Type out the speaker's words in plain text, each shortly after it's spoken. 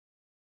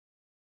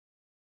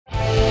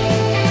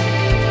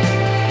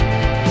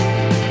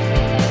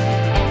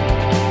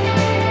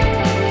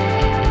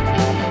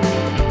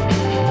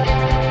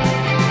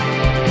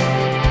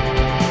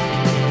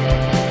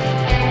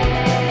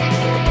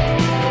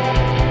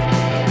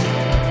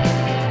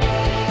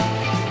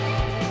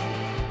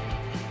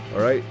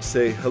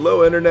Say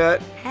hello,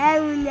 Internet.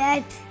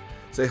 Internet.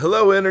 Say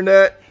hello,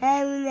 Internet.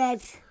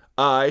 Internet.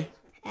 I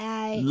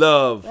I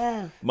love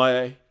love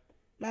my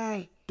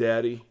my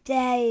daddy.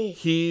 daddy.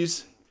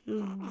 He's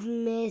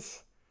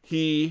Miss.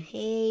 he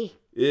He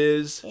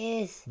is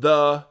is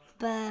the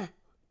the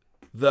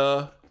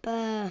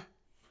best.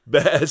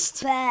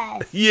 best.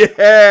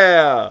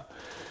 Yeah.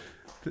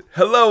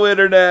 Hello,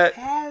 Internet.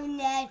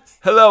 Internet.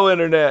 Hello,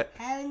 Internet.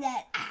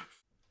 Internet.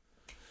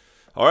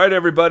 All right,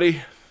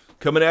 everybody.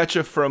 Coming at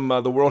you from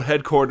the world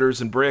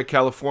headquarters in Brea,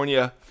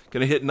 California.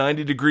 Going to hit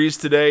 90 degrees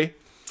today.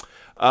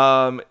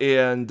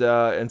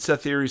 And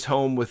Seth Erie's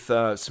home with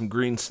some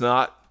green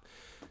snot.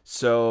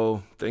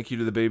 So thank you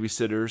to the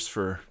babysitters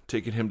for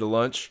taking him to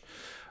lunch.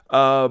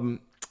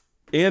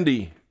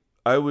 Andy,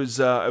 I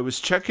was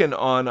checking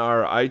on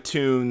our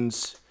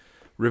iTunes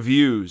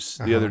reviews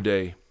the other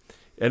day,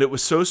 and it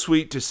was so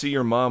sweet to see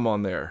your mom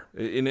on there.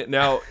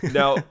 Now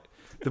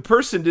the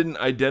person didn't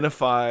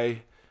identify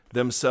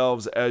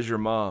themselves as your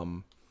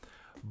mom,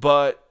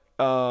 but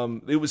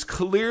it was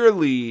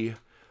clearly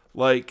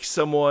like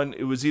someone.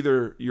 It was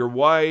either your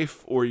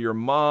wife or your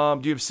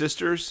mom. Do you have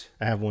sisters?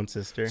 I have one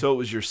sister. So it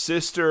was your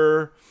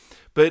sister,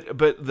 but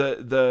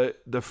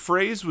the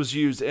phrase was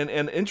used,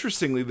 and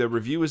interestingly, the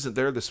review isn't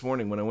there this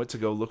morning when I went to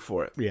go look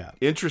for it. Yeah.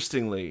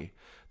 Interestingly,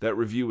 that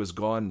review is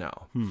gone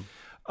now.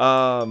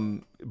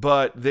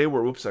 But they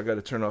were. Whoops! I got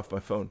to turn off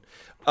my phone.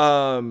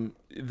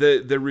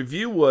 The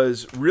review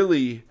was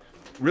really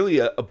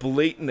a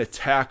blatant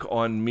attack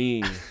on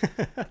me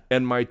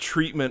and my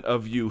treatment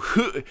of you.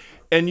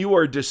 And you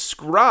are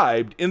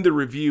described in the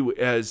review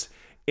as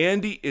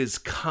Andy is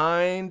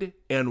kind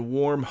and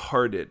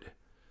warm-hearted.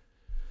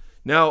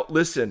 Now,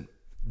 listen,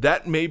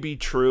 that may be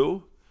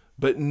true,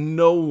 but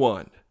no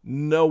one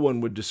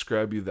would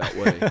describe you that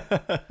way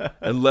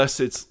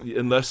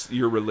unless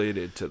you're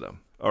related to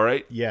them. All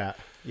right? Yeah.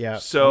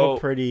 So I'm a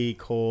pretty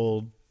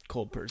cold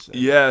person.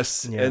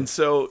 yes, Yeah. and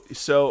so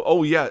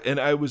oh yeah, and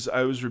I was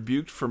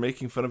rebuked for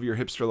making fun of your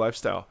hipster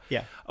lifestyle.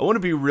 Yeah. I want to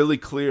be really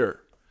clear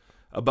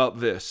about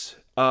this.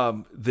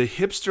 The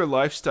hipster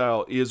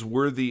lifestyle is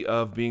worthy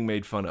of being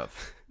made fun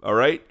of. All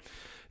right.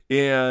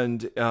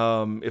 And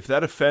if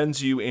that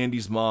offends you,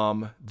 Andy's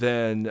mom,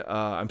 then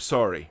I'm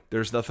sorry.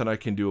 There's nothing I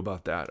can do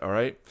about that. All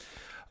right.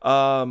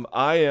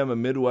 I am a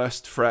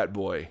Midwest frat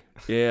boy,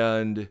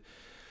 and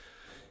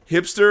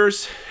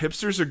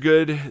hipsters are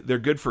good. They're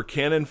good for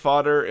cannon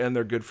fodder, and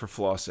they're good for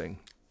flossing.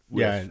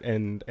 Yeah,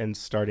 and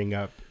starting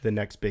up the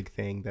next big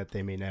thing that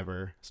they may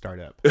never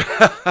start up.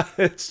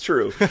 It's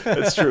true.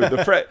 It's true.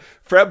 The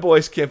frat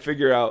boys can't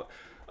figure out.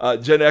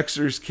 Gen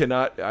Xers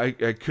cannot. I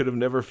could have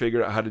never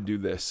figured out how to do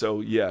this.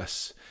 So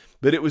yes,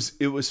 but it was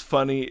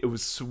funny. It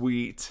was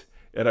sweet,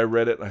 and I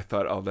read it and I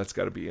thought, oh, that's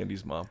got to be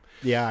Andy's mom.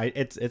 Yeah,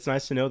 it's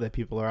nice to know that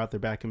people are out there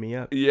backing me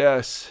up,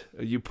 Yes,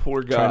 you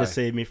poor guy. trying to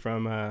save me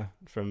from a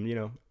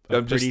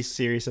pretty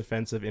serious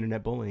offense of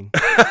internet bullying.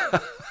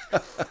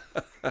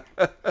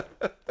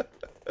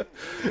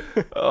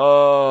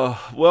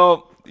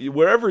 Well,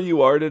 wherever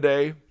you are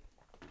today,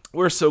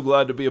 we're so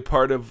glad to be a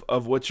part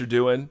of what you're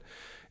doing.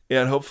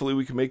 And hopefully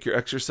we can make your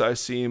exercise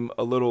seem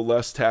a little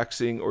less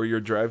taxing, or your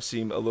drive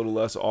seem a little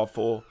less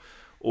awful,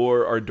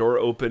 or our door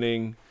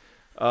opening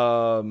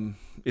in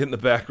the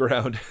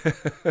background.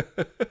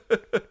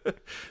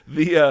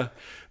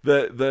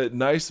 The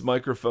nice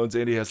microphones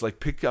Andy has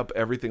pick up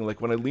everything.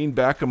 Like when I lean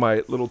back in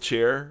my little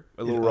chair,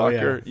 my little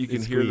rocker, you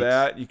can hear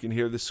that. You can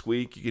hear the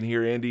squeak. You can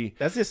hear Andy.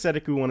 That's the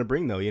aesthetic we want to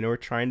bring, though. We're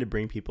trying to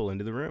bring people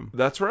into the room.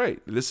 That's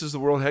right. This is the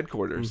world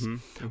headquarters.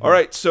 All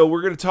right, so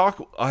we're going to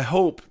talk. I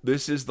hope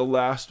this is the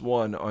last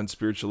one on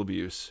spiritual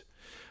abuse.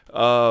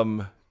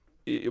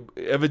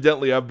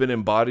 Evidently, I've been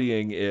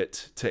embodying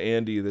it to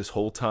Andy this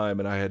whole time,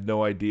 and I had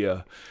no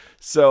idea.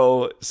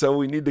 So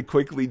we need to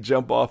quickly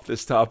jump off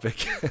this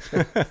topic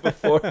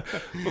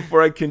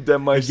before I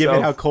condemn myself.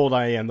 Given how cold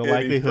I am, the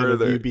likelihood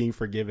further. of you being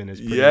forgiven is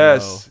pretty low.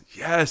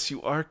 Yes,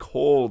 you are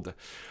cold.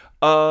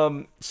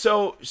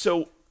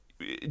 So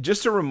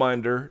just a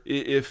reminder,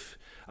 if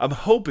I'm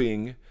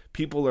hoping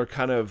people are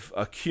kind of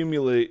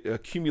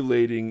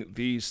accumulating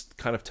these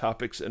kind of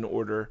topics in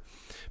order,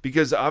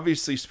 because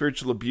obviously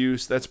spiritual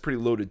abuse, that's a pretty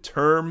loaded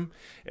term,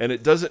 and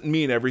it doesn't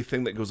mean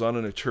everything that goes on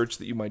in a church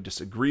that you might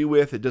disagree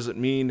with. It doesn't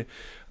mean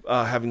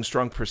having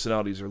strong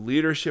personalities or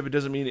leadership. It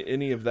doesn't mean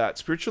any of that.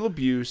 Spiritual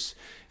abuse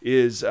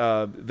is,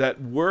 that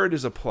word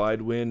is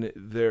applied when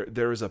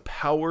there is a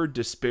power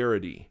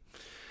disparity,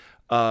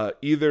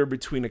 either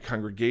between a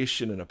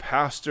congregation and a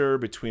pastor,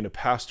 between a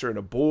pastor and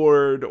a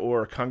board,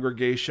 or a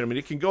congregation. I mean,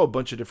 it can go a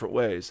bunch of different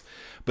ways.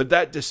 But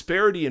that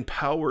disparity in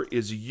power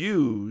is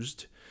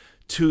used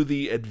to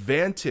the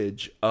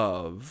advantage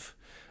of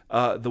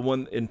the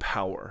one in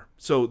power.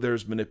 So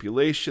there's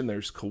manipulation,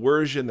 there's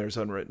coercion, there's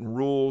unwritten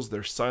rules,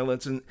 there's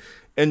silence.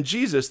 And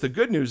Jesus, the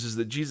good news is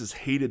that Jesus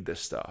hated this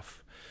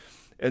stuff.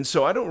 And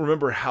so I don't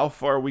remember how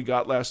far we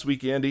got last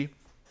week, Andy,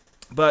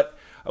 but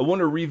I want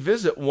to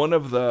revisit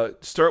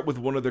start with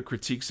one of the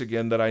critiques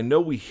again that I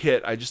know we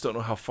hit. I just don't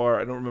know how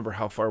far. I don't remember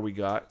how far we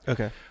got.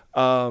 Okay.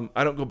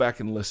 I don't go back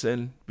and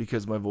listen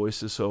because my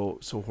voice is so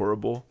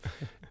horrible.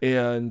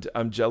 and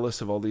I'm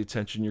jealous of all the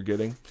attention you're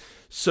getting.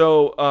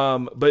 So,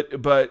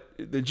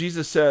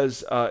 Jesus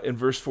says in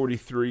verse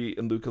 43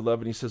 in Luke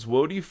 11, he says,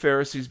 "Woe to you,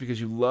 Pharisees,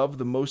 because you love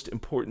the most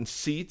important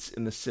seats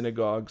in the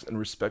synagogues and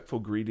respectful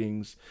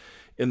greetings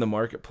in the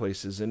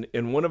marketplaces."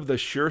 And one of the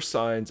sure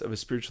signs of a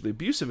spiritually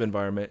abusive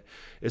environment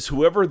is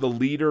whoever the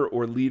leader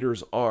or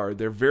leaders are,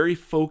 they're very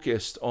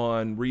focused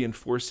on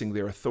reinforcing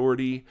their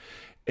authority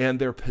and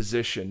their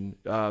position.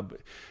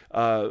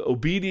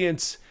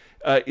 Obedience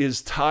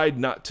is tied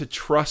not to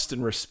trust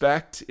and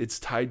respect; it's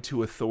tied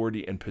to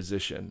authority and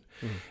position.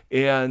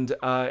 And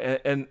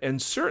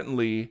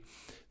certainly,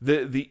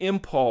 the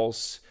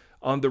impulse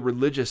on the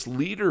religious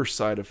leader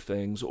side of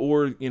things,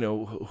 or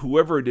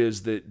whoever it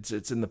is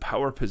that's in the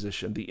power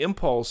position, the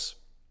impulse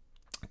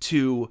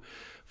to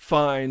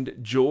find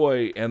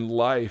joy and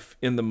life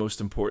in the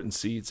most important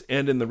seats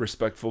and in the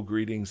respectful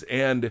greetings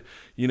and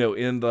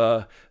in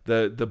the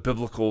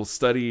biblical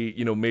study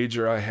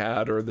major I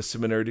had, or the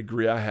seminary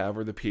degree I have,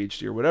 or the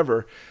PhD or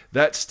whatever,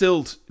 that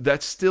still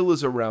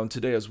is around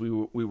today, as we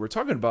were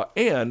talking about,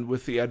 and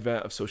with the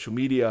advent of social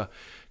media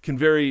can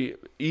very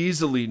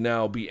easily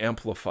now be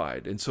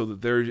amplified. And so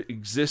that there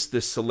exists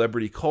this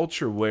celebrity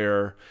culture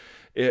where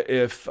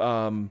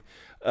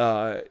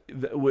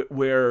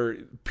where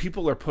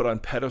people are put on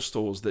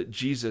pedestals that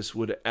Jesus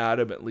would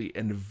adamantly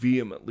and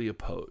vehemently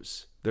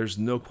oppose. There's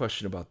no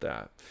question about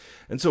that.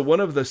 And so one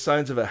of the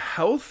signs of a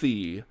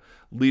healthy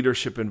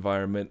leadership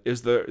environment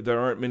is there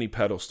aren't many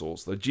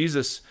pedestals. Like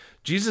Jesus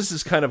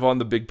is kind of on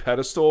the big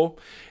pedestal,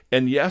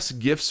 and yes,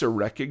 gifts are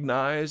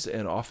recognized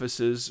and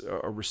offices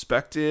are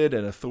respected,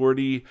 and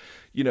authority,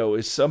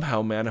 is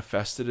somehow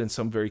manifested in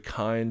some very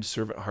kind,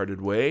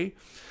 servant-hearted way.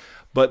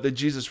 But that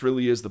Jesus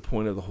really is the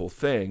point of the whole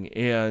thing.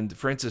 And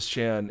Francis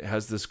Chan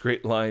has this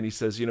great line. He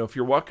says, if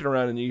you're walking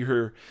around and if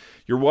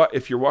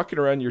you're walking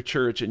around your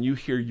church and you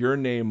hear your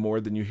name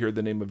more than you hear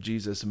the name of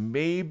Jesus,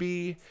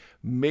 maybe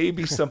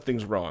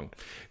something's wrong.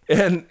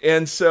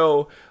 And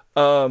so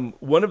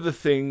one of the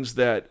things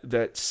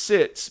that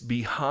sits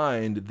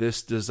behind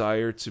this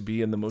desire to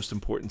be in the most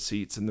important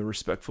seats and the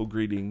respectful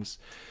greetings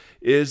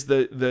is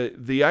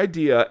the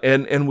idea,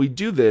 and we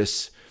do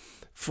this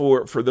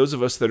for those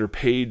of us that are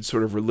paid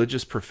sort of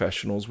religious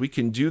professionals. We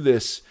can do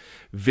this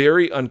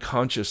very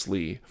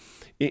unconsciously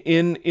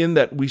in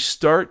that we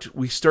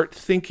start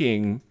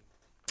thinking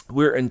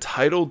we're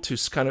entitled to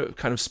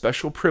kind of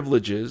special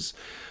privileges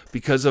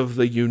because of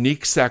the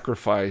unique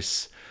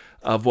sacrifice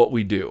of what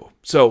we do.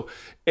 So,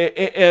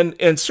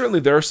 and certainly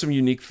there are some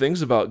unique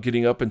things about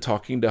getting up and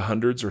talking to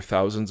hundreds or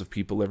thousands of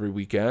people every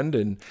weekend,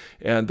 and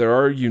there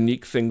are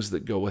unique things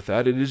that go with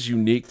that. It is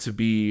unique to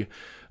be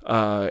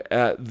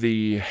at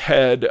the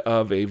head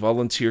of a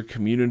volunteer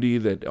community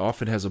that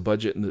often has a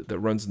budget that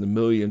runs in the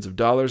millions of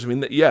dollars. I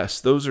mean,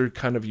 yes, those are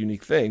kind of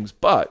unique things,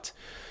 but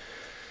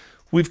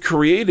we've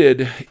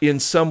created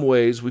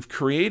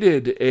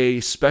a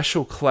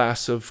special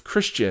class of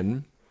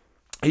Christian.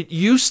 It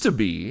used to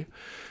be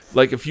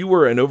like if you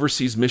were an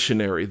overseas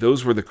missionary,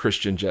 those were the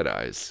Christian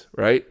Jedis,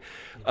 right?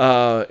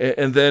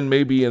 And then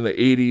maybe in the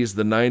 80s,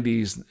 the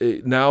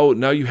 90s,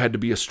 now you had to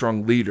be a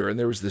strong leader, and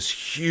there was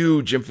this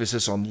huge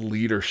emphasis on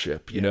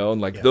leadership,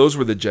 those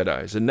were the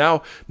Jedis. And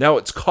now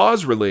it's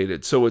cause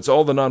related, so it's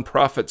all the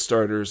nonprofit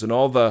starters and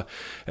all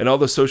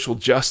the social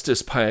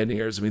justice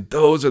pioneers. I mean,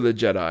 those are the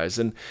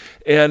Jedis,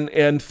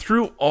 and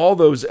through all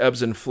those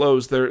ebbs and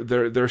flows,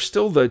 they're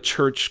still the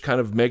church,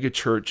 kind of mega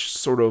church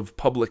sort of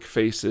public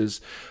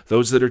faces,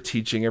 those that are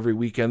teaching every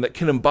weekend that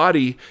can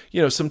embody.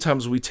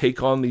 Sometimes we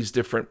take on these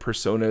different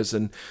personas.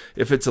 And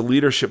if it's a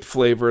leadership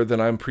flavor,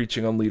 then I'm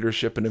preaching on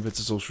leadership. And if it's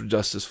a social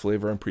justice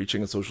flavor, I'm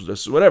preaching on social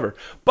justice, whatever.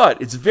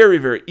 But it's very,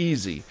 very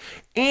easy.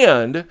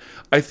 And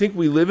I think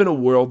we live in a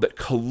world that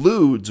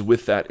colludes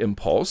with that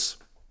impulse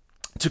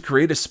to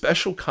create a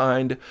special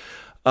kind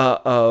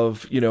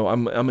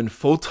I'm in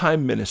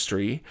full-time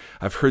ministry.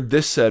 I've heard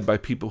this said by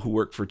people who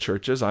work for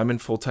churches. I'm in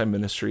full-time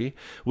ministry,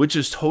 which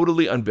is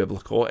totally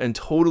unbiblical and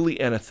totally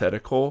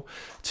antithetical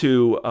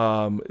to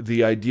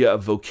the idea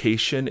of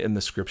vocation in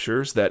the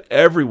scriptures, that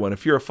everyone,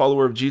 if you're a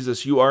follower of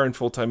Jesus, you are in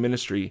full-time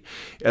ministry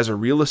as a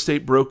real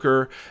estate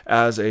broker,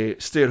 as a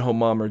stay-at-home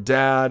mom or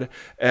dad,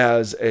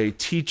 as a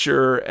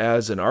teacher,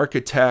 as an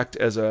architect,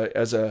 as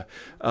an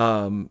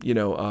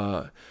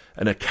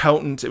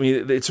accountant. I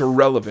mean, it's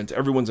irrelevant.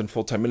 Everyone's in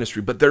full-time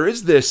ministry, but there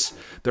is this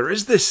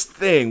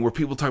thing where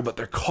people talk about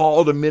their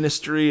call to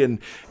ministry, and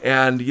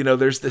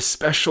there's this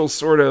special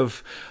sort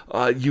of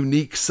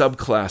unique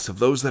subclass of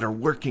those that are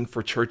working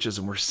for churches,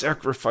 and we're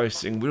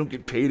sacrificing. We don't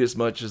get paid as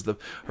much as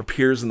our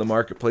peers in the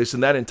marketplace,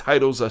 and that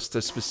entitles us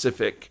to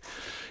specific,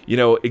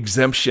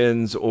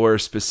 exemptions or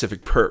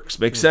specific perks.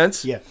 Make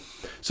sense? Yeah.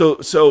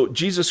 So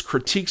Jesus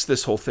critiques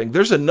this whole thing.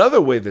 There's another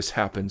way this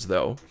happens,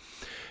 though.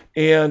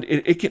 And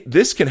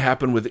this can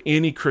happen with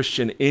any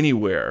Christian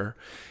anywhere.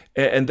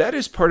 And that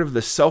is part of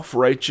the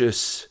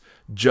self-righteous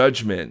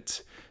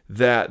judgment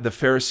that the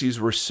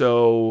Pharisees were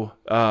so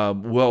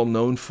well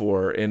known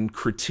for and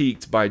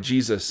critiqued by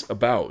Jesus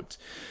about.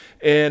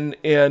 And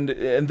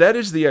that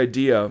is the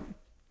idea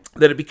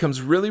that it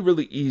becomes really,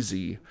 really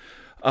easy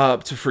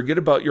to forget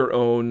about your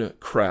own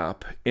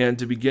crap and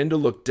to begin to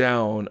look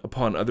down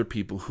upon other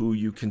people who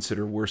you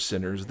consider worse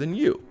sinners than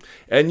you.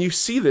 And you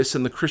see this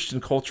in the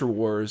Christian culture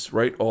wars,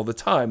 right, all the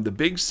time. The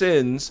big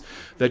sins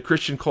that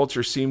Christian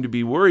culture seem to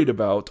be worried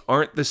about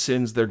aren't the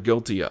sins they're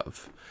guilty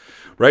of.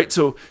 Right?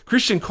 So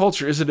Christian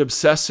culture isn't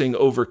obsessing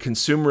over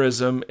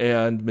consumerism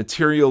and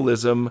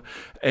materialism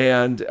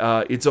and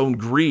its own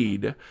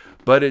greed,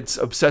 but it's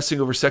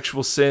obsessing over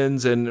sexual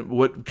sins and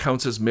what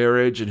counts as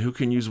marriage and who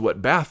can use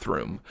what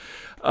bathroom.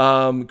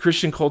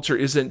 Christian culture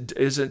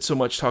isn't so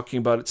much talking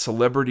about its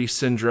celebrity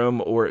syndrome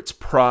or its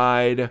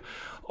pride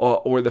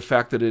or the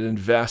fact that it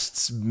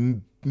invests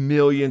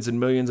millions and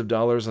millions of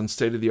dollars on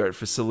state-of-the-art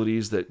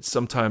facilities that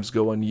sometimes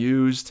go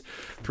unused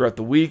throughout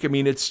the week. I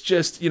mean, it's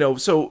just,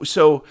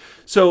 so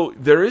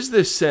there is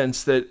this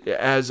sense that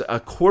as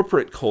a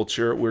corporate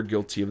culture, we're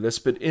guilty of this,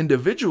 but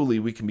individually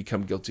we can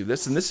become guilty of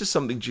this. And this is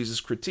something Jesus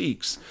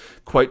critiques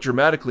quite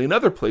dramatically in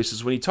other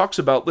places when he talks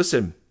about,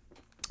 listen,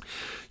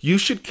 you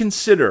should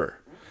consider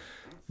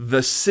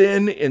the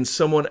sin in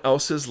someone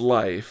else's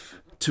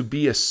life to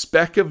be a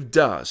speck of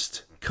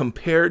dust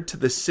compared to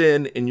the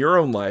sin in your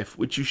own life,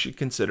 which you should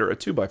consider a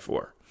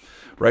 2x4,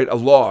 right? A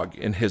log,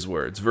 in his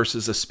words,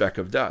 versus a speck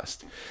of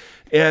dust.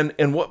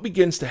 And what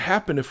begins to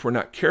happen if we're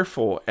not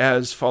careful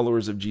as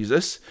followers of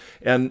Jesus,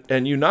 and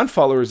you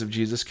non-followers of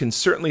Jesus can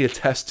certainly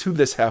attest to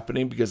this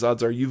happening because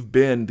odds are you've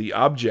been the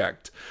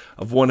object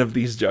of one of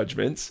these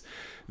judgments,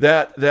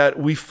 that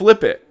we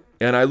flip it.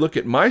 And I look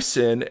at my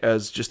sin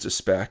as just a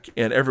speck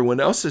and everyone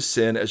else's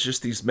sin as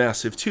just these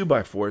massive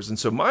 2x4s. And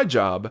so my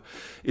job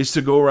is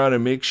to go around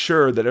and make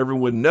sure that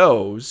everyone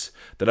knows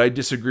that I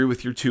disagree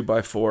with your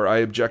 2x4. I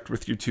object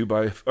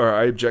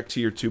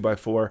to your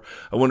 2x4.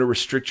 I want to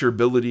restrict your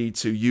ability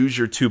to use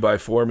your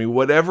 2x4. I mean,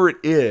 whatever it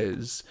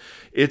is,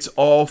 it's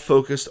all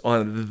focused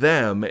on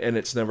them and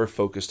it's never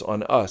focused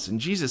on us. And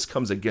Jesus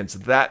comes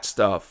against that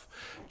stuff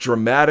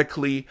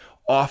dramatically,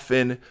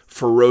 often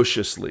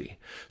ferociously.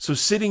 So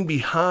sitting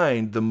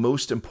behind the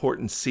most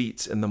important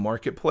seats in the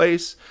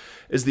marketplace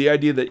is the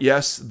idea that,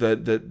 yes,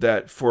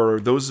 that for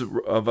those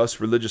of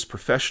us religious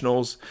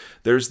professionals,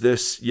 there's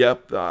this,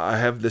 I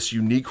have this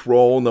unique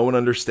role, no one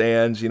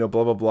understands, blah,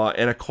 blah, blah,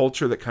 and a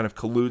culture that kind of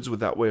colludes with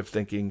that way of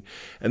thinking.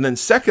 And then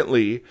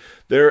secondly,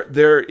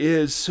 there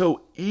is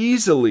so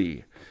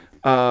easily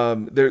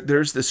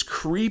there's this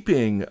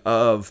creeping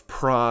of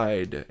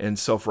pride and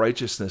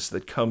self-righteousness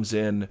that comes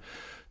in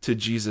to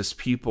Jesus'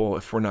 people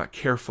if we're not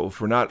careful, if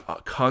we're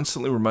not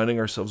constantly reminding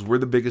ourselves we're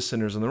the biggest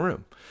sinners in the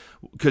room.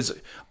 Because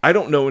I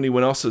don't know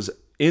anyone else's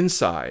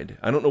inside.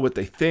 I don't know what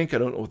they think. I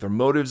don't know what their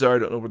motives are. I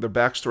don't know what their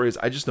backstory is.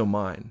 I just know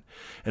mine.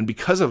 And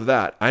because of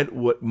that,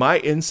 what my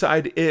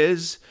inside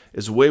is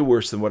way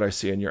worse than what I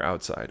see on your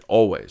outside,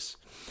 always.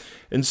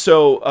 And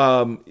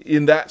so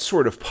in that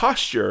sort of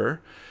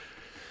posture,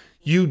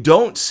 you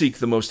don't seek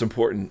the most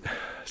important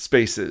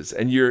spaces,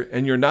 and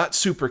you're not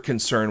super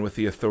concerned with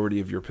the authority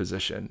of your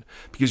position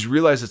because you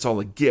realize it's all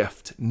a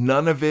gift.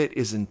 None of it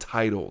is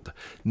entitled.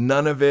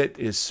 None of it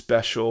is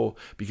special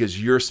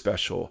because you're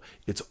special.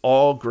 It's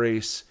all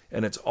grace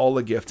and it's all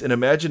a gift. And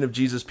imagine if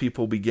Jesus'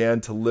 people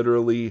began to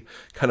literally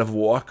kind of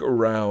walk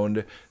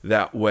around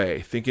that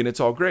way, thinking it's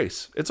all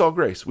grace. It's all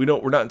grace. We're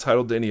not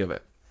entitled to any of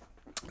it.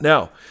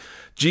 Now,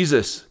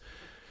 Jesus,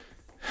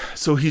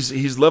 so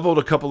he's leveled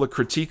a couple of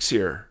critiques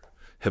here.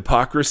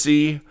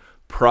 Hypocrisy,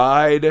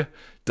 pride,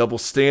 double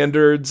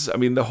standards, I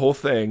mean, the whole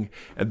thing.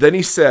 And then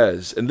he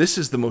says, and this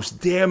is the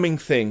most damning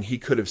thing he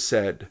could have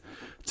said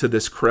to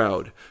this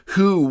crowd,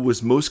 who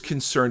was most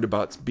concerned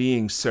about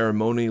being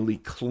ceremonially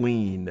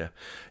clean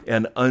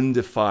and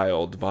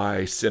undefiled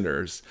by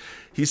sinners.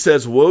 He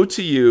says, "Woe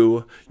to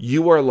you,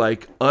 you are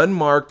like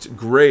unmarked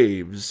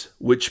graves,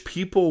 which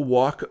people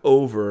walk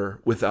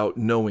over without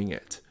knowing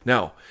it."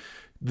 Now,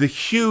 the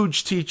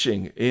huge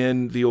teaching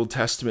in the Old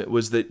Testament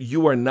was that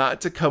you are not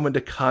to come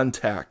into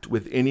contact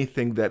with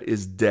anything that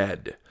is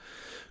dead.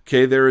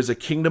 Okay, there is a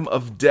kingdom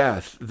of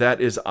death that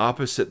is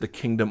opposite the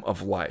kingdom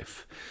of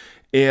life.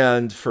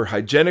 And for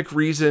hygienic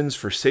reasons,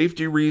 for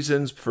safety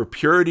reasons, for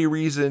purity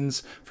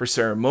reasons, for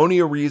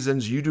ceremonial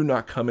reasons, you do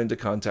not come into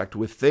contact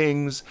with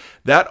things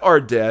that are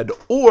dead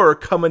or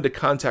come into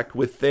contact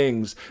with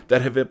things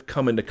that have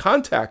come into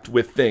contact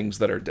with things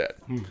that are dead.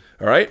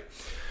 All right?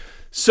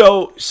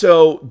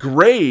 So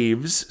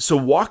graves, so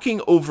walking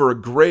over a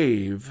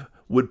grave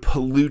would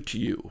pollute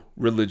you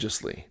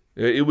religiously.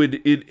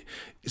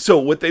 So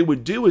what they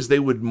would do is they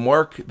would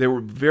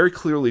very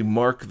clearly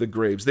mark the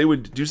graves. They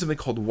would do something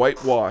called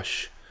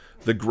whitewash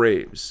the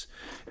graves.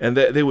 And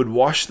they would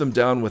wash them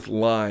down with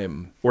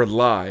lime or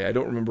lye. I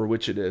don't remember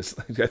which it is.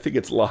 I think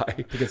it's lye.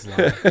 I think it's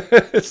lye.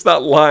 It's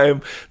not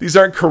lime. These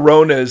aren't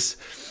Coronas.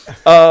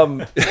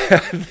 I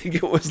think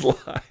it was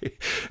lye.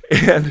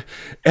 And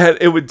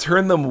it would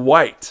turn them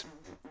white.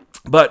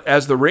 But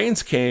as the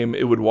rains came,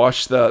 it would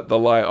wash the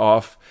lye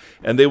off,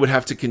 and they would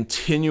have to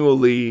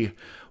continually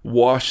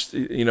wash,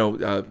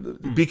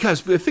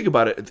 because think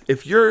about it.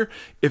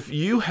 If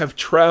you have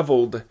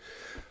traveled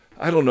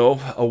I don't know,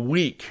 a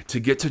week to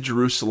get to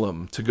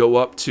Jerusalem to go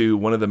up to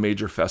one of the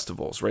major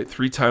festivals, right?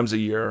 3 times a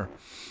year,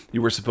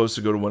 you were supposed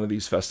to go to one of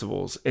these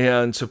festivals.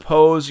 And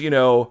suppose,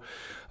 you're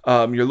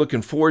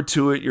looking forward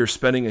to it. You're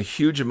spending a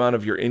huge amount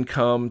of your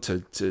income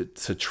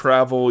to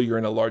travel. You're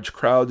in a large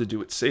crowd to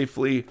do it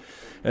safely.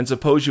 And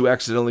suppose you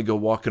accidentally go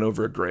walking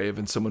over a grave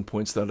and someone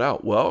points that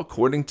out. Well,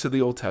 according to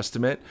the Old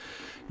Testament,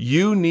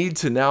 you need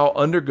to now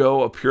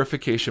undergo a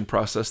purification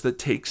process that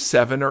takes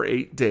 7 or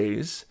 8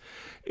 days.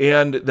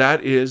 And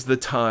that is the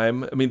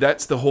time,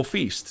 that's the whole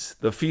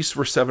feast. The feasts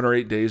were 7 or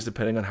 8 days,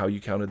 depending on how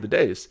you counted the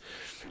days.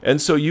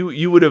 And so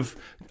you would have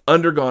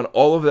undergone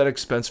all of that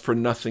expense for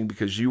nothing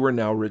because you are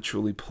now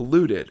ritually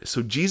polluted.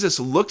 So Jesus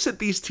looks at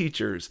these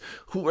teachers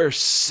who are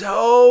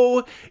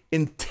so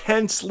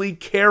intensely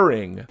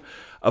caring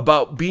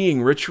about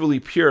being ritually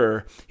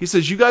pure. He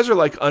says, you guys are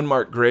like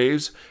unmarked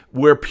graves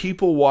where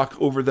people walk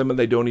over them and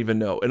they don't even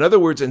know. In other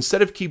words,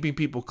 instead of keeping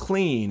people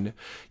clean,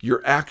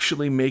 you're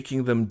actually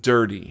making them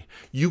dirty.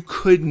 You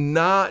could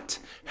not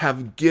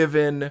have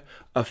given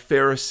a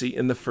Pharisee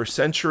in the first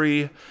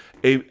century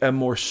a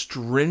more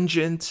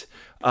stringent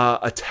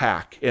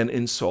attack and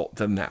insult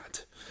than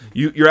that.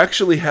 You're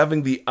actually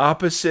having the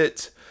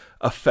opposite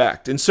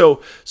effect. And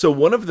so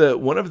one of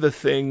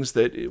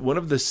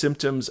the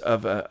symptoms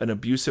of an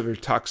abusive or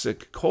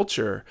toxic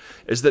culture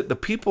is that the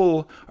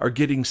people are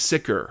getting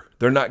sicker.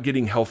 They're not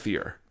getting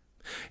healthier.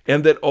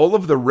 And that all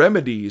of the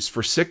remedies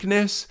for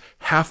sickness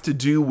have to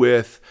do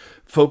with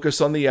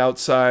focus on the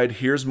outside.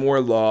 Here's more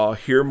law,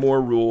 here are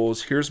more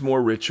rules, here's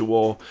more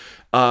ritual.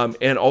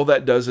 And all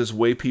that does is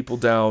weigh people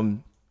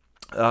down.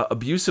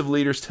 Abusive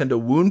leaders tend to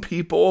wound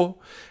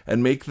people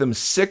and make them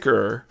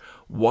sicker,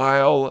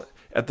 while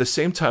at the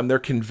same time they're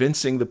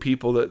convincing the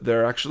people that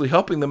they're actually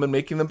helping them and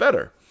making them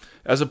better,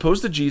 as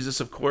opposed to Jesus,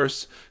 of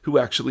course, who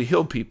actually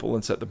healed people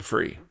and set them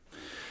free.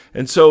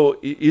 And so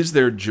is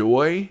there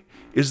joy?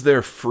 Is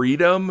there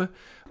freedom?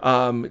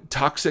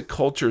 Toxic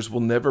cultures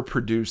will never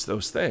produce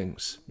those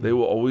things. They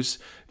will always,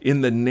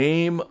 in the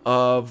name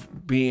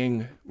of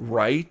being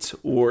right,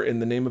 or in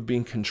the name of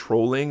being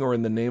controlling, or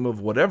in the name of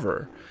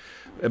whatever,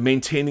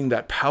 maintaining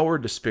that power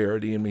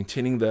disparity and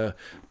maintaining the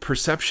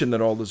perception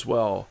that all is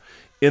well.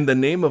 In the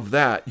name of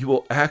that, you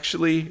will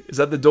actually, is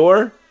that the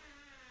door?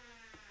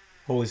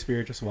 Holy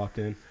Spirit just walked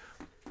in.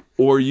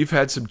 Or you've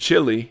had some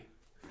chili.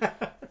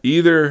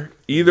 Either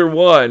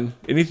one.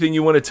 Anything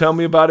you want to tell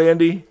me about,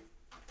 Andy?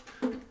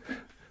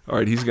 All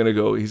right, he's gonna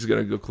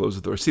go close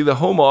the door. See, the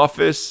home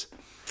office,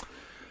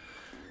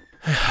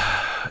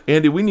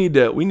 Andy, we need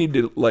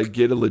to like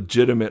get a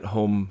legitimate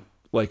home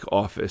like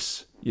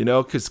office,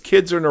 because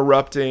kids are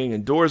interrupting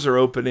and doors are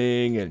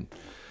opening, and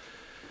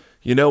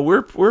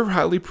we're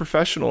highly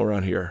professional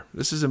around here.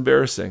 This is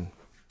embarrassing.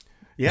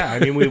 Yeah,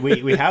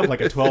 we have like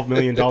a $12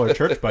 million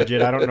church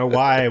budget. I don't know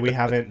why we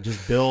haven't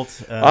just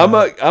built. I'm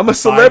a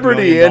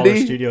celebrity,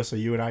 Andy. Studio, so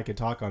you and I can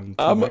talk on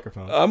two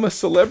microphones. I'm a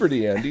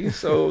celebrity, Andy.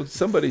 So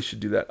somebody should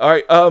do that. All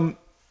right.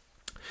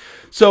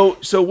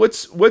 So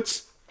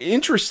what's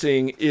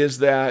interesting is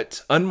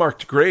that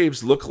unmarked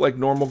graves look like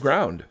normal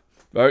ground.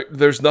 Right?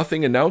 There's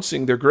nothing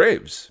announcing their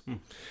graves.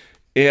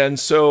 And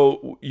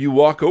so you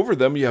walk over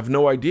them, you have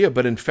no idea,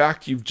 but in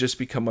fact, you've just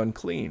become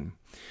unclean.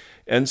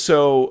 And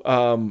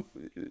so,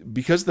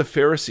 because the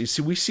Pharisees,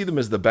 we see them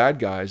as the bad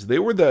guys. They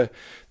were the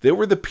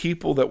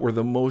people that were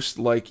the most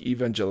like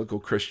evangelical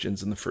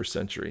Christians in the first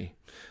century.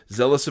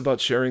 Zealous about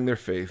sharing their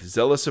faith,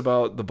 zealous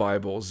about the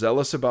Bible,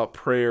 zealous about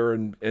prayer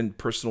and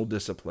personal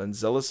discipline,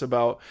 zealous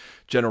about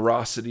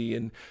generosity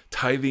and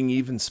tithing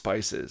even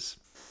spices.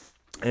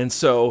 And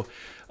so,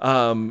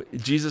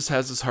 Jesus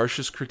has his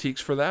harshest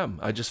critiques for them.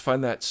 I just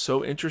find that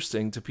so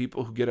interesting to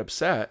people who get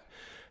upset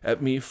at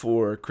me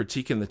for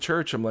critiquing the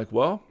church. I'm like,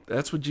 well,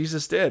 that's what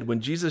Jesus did. When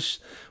Jesus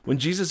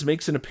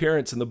makes an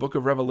appearance in the book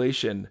of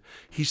Revelation,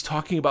 he's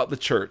talking about the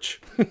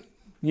church.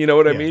 You know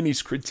what I mean?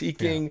 He's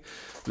critiquing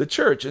the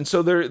church. And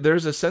so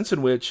there's a sense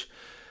in which,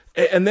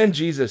 and then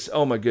Jesus,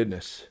 oh my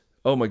goodness.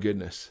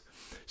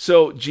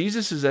 So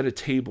Jesus is at a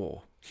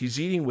table. He's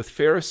eating with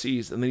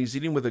Pharisees, and then he's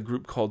eating with a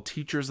group called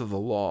teachers of the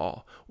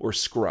law, or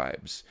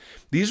scribes.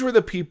 These were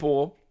the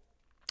people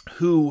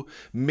who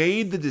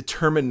made the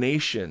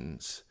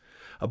determinations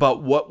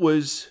about what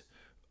was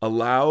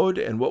allowed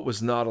and what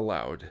was not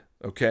allowed,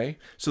 okay?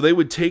 So they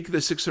would take the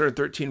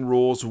 613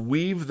 rules,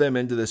 weave them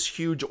into this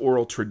huge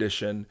oral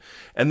tradition,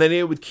 and then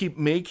they would keep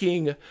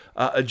making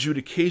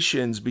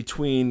adjudications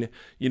between,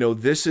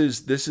 this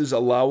is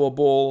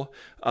allowable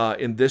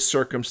in this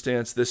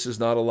circumstance, this is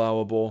not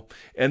allowable,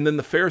 and then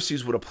the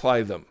Pharisees would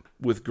apply them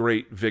with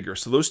great vigor.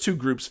 So those two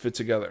groups fit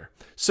together.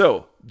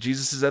 So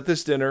Jesus is at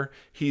this dinner.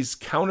 He's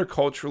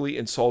counterculturally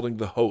insulting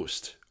the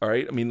host. All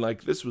right.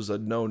 This was a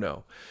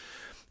no-no.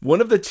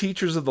 One of the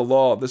teachers of the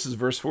law, this is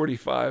verse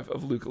 45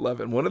 of Luke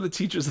 11. One of the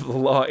teachers of the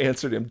law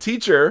answered him,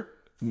 "Teacher,"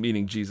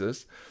 meaning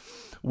Jesus,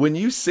 "when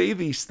you say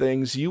these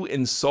things, you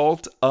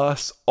insult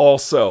us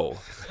also."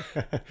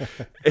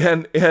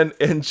 and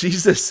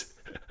Jesus,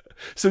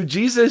 so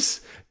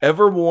Jesus,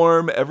 ever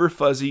warm, ever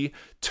fuzzy,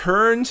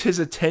 turns his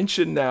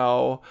attention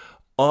now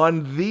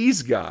on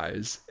these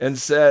guys and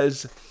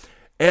says,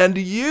 "And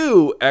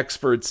you,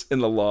 experts in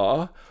the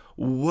law,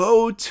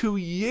 woe to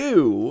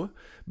you,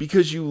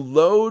 because you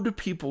load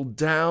people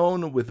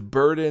down with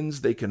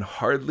burdens they can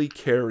hardly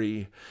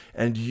carry,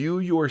 and you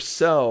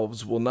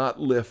yourselves will not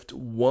lift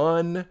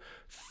one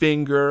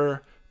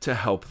finger to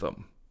help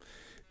them."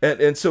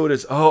 And so it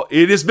is. Oh,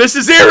 it is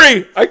Mrs.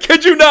 Erie. I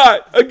kid you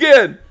not.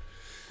 Again.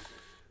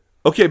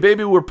 Okay,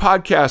 baby, we're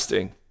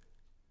podcasting.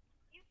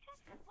 You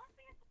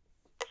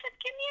said,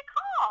 give me a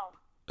call.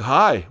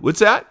 Hi. What's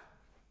that?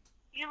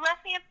 You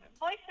left me a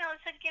voicemail and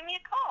said, give me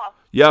a call.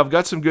 Yeah, I've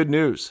got some good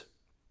news.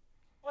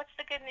 What's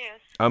the good news?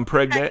 I'm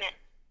pregnant.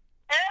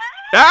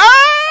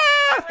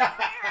 Ah!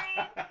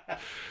 Ah!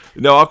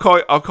 No,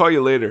 I'll call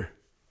you later.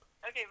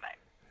 Okay,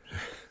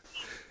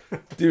 bye.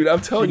 Dude, I'm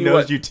telling She you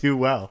knows what. you too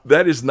well.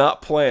 That is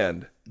not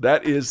planned.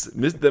 That is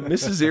the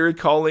Mrs. Erie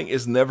calling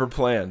is never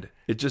planned.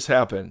 It just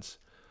happens.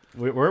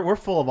 We're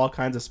full of all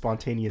kinds of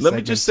spontaneous. Let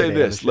me just say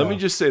segments this. today on Let the me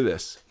show. just say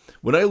this.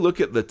 When I look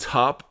at the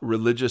top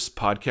religious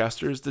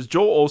podcasters, does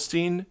Joel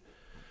Osteen,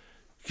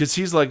 because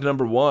he's like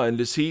number one,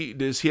 does he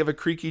have a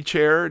creaky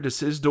chair? Does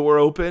his door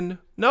open?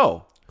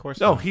 No. Of course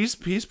No, not.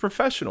 he's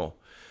professional.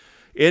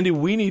 Andy,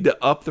 we need to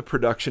up the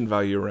production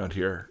value around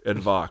here at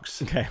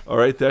Vox. Okay. All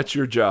right, that's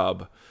your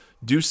job.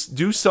 Do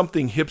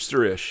something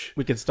hipsterish.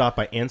 We could stop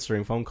by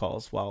answering phone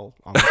calls while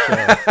on the show.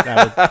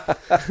 That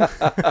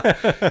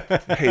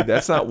would, Hey,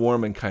 that's not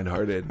warm and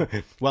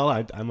kind-hearted. well,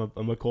 I'm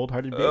a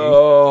cold-hearted being.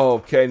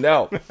 Oh, okay.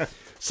 Now,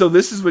 so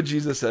this is what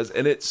Jesus says,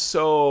 and it's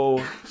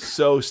so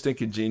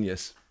stinking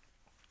genius.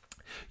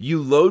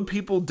 You load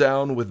people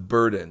down with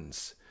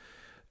burdens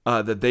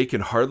that they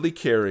can hardly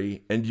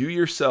carry, and you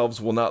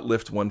yourselves will not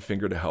lift one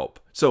finger to help.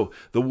 So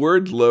the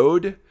word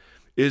load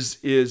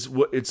is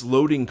what it's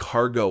loading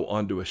cargo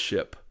onto a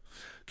ship.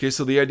 Okay,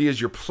 so the idea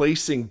is you're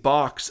placing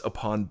box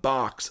upon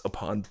box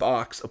upon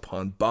box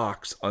upon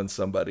box on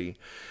somebody,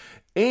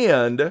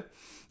 and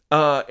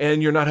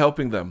you're not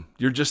helping them.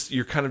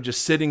 You're kind of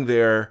just sitting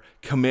there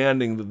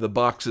commanding that the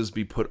boxes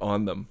be put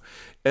on them.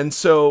 And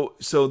so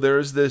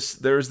there's this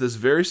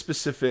very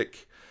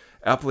specific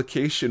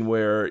application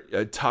where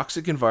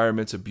toxic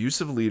environments,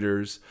 abusive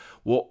leaders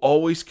will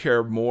always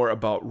care more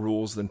about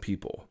rules than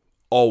people.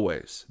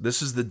 Always.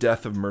 This is the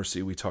death of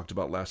mercy we talked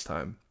about last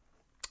time.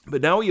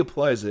 But now he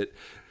applies it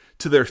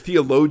to their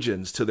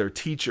theologians, to their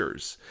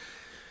teachers.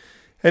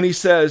 And he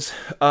says,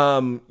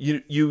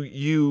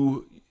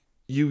 you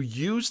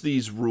use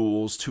these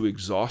rules to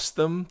exhaust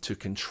them, to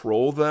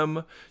control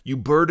them. You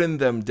burden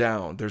them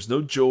down. There's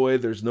no joy.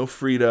 There's no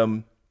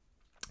freedom.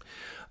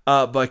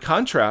 By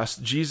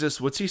contrast,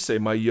 Jesus, what's he say?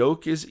 My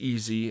yoke is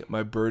easy.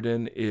 My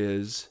burden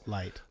is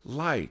Light.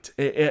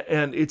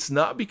 And it's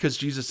not because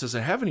Jesus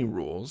doesn't have any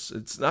rules.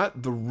 It's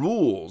not the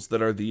rules that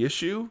are the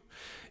issue.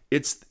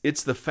 It's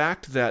the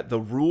fact that the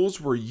rules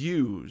were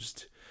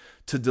used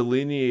to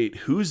delineate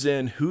who's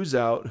in, who's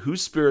out,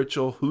 who's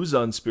spiritual, who's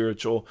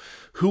unspiritual,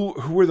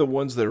 who are the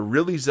ones that are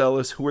really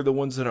zealous, who are the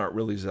ones that aren't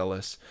really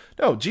zealous.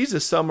 No,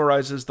 Jesus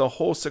summarizes the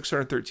whole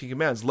 613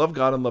 commands. Love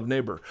God and love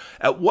neighbor.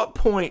 At what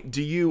point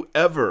do you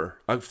ever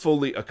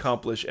fully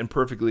accomplish and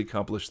perfectly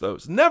accomplish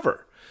those?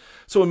 Never.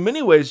 So in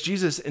many ways,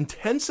 Jesus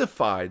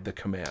intensified the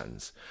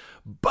commands,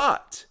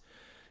 but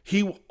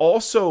he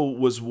also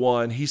was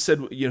one, he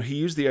said, he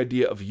used the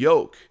idea of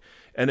yoke.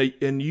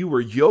 And you were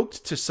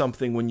yoked to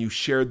something when you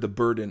shared the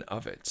burden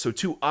of it. So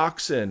two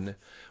oxen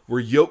were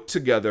yoked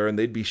together and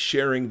they'd be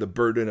sharing the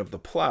burden of the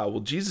plow. Well,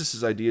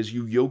 Jesus' idea is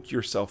you yoke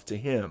yourself to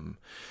him.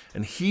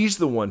 And he's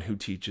the one who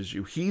teaches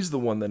you. He's the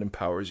one that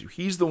empowers you.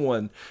 He's the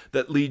one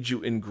that leads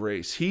you in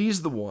grace.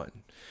 He's the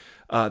one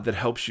that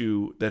helps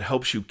you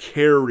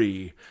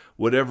carry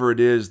whatever it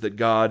is that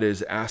God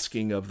is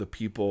asking of the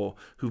people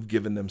who've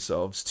given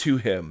themselves to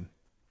him.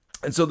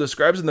 And so the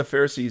scribes and the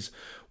Pharisees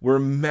were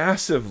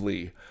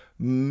massively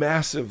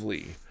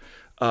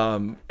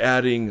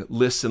adding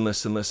lists and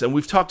lists and lists. And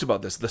we've talked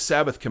about this, the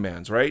Sabbath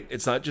commands, right?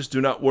 It's not just do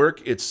not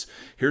work. It's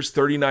here's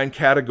 39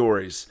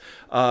 categories.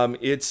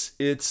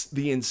 It's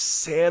the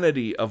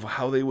insanity of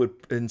how they would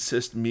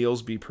insist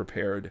meals be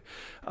prepared,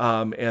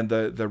 and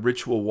the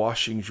ritual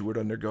washings you would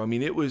undergo. I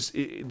mean,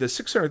 the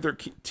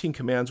 613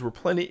 commands were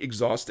plenty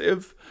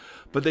exhaustive,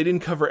 but they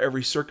didn't cover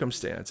every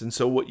circumstance. And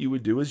so what you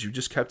would do is you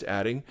just kept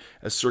adding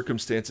as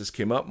circumstances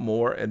came up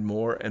more and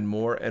more and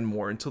more and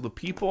more until the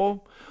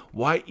people,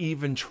 why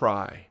even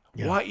try?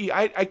 Yeah.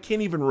 I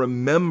can't even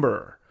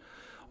remember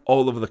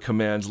all of the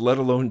commands, let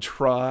alone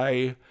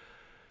try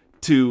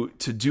to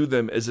do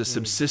them as a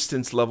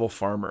subsistence level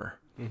farmer,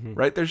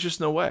 right? There's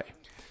just no way.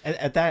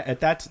 At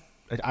that,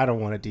 I don't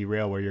want to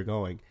derail where you're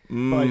going.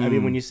 But I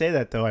mean, when you say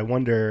that though, I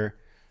wonder,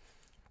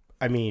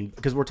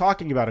 because we're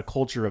talking about a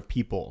culture of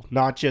people,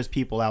 not just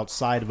people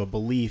outside of a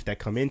belief that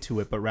come into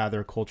it, but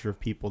rather a culture of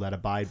people that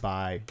abide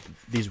by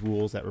these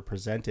rules that were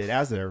presented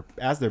as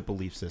their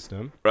belief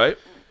system. Right?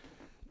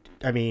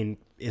 I mean,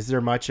 is there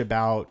much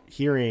about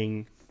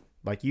hearing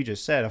like you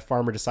just said, a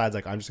farmer decides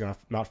like I'm just gonna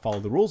not follow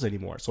the rules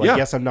anymore. So Yeah. I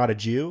guess I'm not a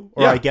Jew,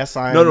 or Yeah. I guess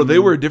I'm No, they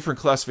were a different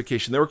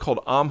classification. They were called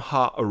Am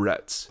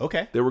Haaretz.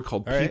 Okay. They were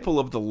called All right. people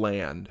of the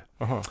land.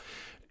 Uh-huh.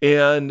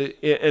 And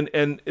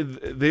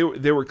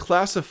they were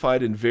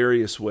classified in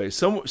various ways.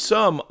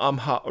 Some Am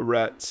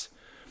Haaretz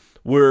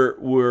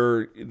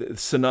were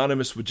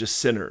synonymous with just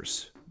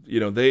sinners. You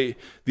know,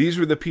 these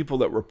were the people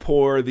that were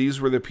poor.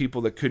 These were the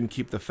people that couldn't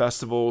keep the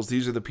festivals.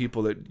 These are the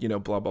people that, you know,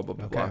 blah blah blah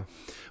blah blah.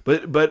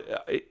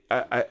 But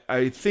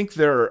I think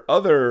there are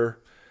other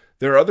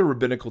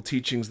rabbinical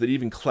teachings that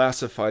even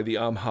classify the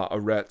Am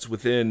Haaretz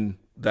within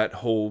that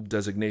whole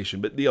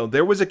designation. But you know,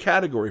 there was a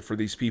category for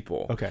these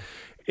people. Okay.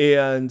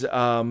 And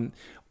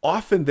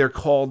often they're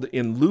called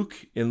in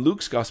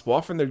Luke's gospel.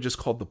 Often they're just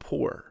called the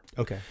poor.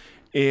 Okay.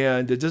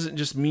 And it doesn't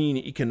just mean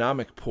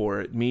economic poor.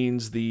 It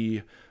means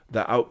the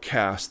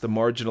outcast, the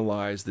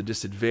marginalized, the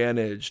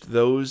disadvantaged,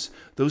 those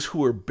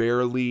who are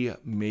barely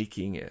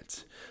making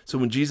it. So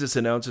when Jesus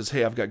announces,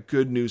 "Hey, I've got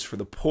good news for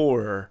the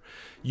poor,"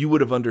 you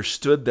would have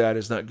understood that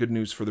as not good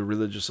news for the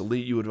religious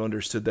elite. You would have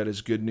understood that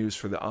as good news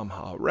for the Am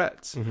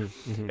Haaretz.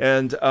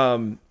 And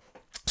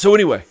so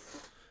anyway,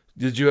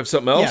 did you have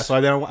something else? Yeah, so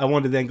I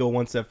wanted to then go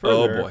one step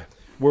further. Oh, boy.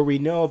 Where we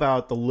know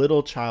about the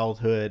little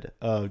childhood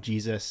of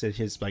Jesus and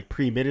his like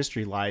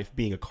pre-ministry life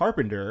being a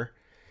carpenter,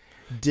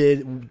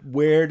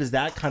 where does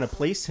that kind of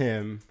place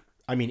him?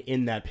 I mean,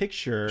 in that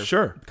picture,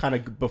 Sure. kind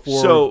of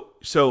before.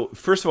 So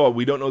first of all,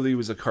 we don't know that he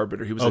was a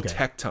carpenter. He was Okay. a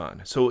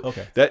tekton. So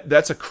Okay.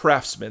 that's a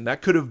craftsman.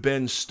 That could have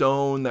been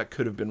stone. That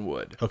could have been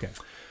wood. Okay.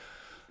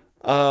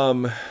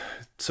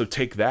 So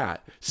take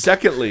that.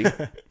 Secondly,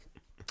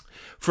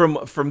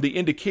 from the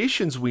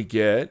indications we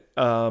get,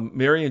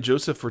 Mary and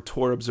Joseph were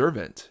Torah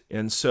observant,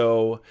 and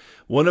so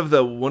one of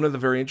the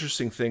very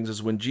interesting things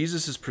is when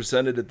Jesus is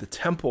presented at the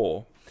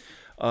temple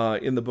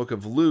in the book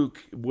of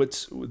Luke,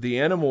 what's the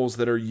animals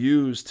that are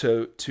used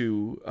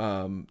to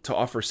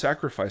offer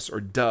sacrifice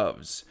are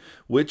doves,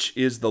 which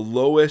is the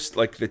lowest,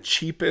 like the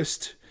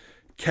cheapest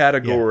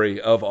category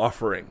of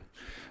offering.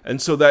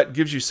 And so that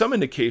gives you some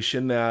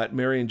indication that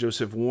Mary and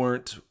Joseph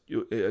weren't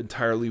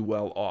entirely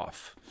well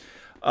off.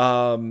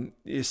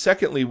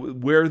 Secondly,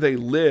 where they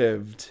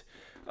lived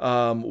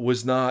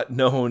was not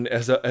known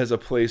as a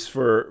place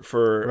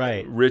for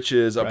Right.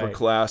 riches, upper Right.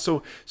 class.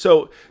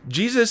 So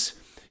Jesus,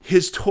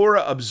 his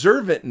Torah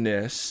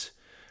observantness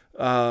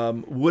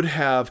would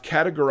have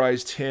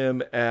categorized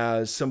him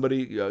as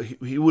somebody.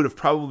 He would have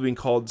probably been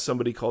called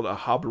somebody called a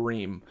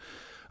Habarim.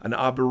 A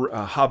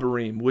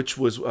Habarim, which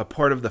was a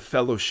part of the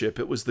fellowship.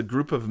 It was the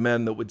group of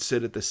men that would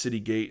sit at the city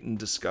gate and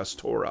discuss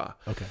Torah.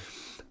 Okay.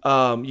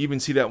 You even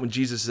see that when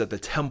Jesus is at the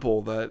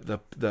temple,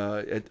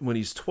 when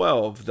he's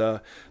 12,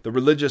 the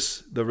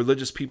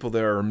religious people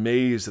there are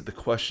amazed at the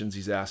questions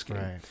he's asking.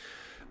 Right.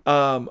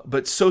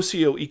 But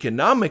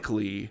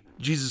socioeconomically,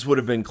 Jesus would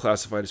have been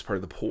classified as part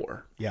of the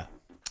poor, Yeah.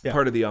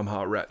 part of the Am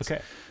Haaretz.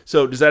 Okay.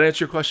 So does that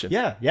answer your question?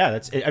 Yeah.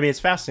 It's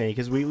fascinating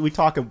because we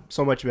talk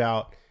so much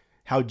about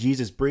how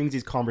Jesus brings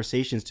these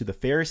conversations to the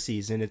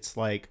Pharisees, and it's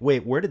like,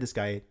 wait, where did this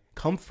guy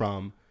come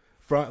from?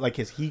 Like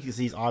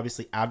he's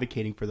obviously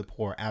advocating for the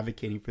poor,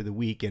 advocating for the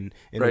weak, and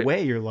in Right. a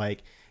way, you're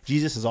like,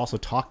 Jesus is also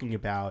talking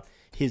about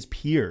his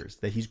peers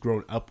that he's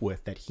grown up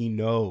with, that he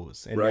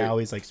knows, and Right. now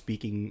he's like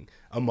speaking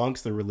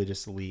amongst the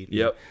religious elite.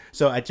 Yep.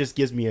 So it just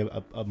gives me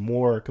a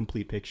more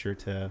complete picture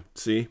to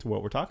See?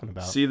 what we're talking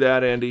about. See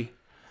that, Andy?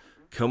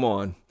 Come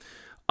on.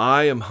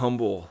 I am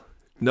humble.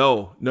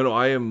 No.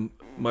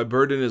 My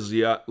burden is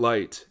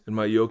light and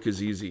my yoke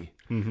is easy.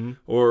 Mm-hmm.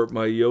 Or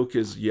my yoke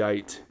is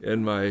yite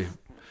and my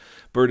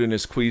burden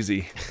is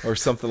queasy, or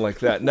something like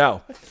that.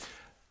 Now,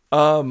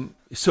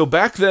 so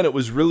back then it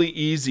was really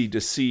easy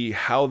to see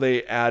how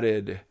they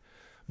added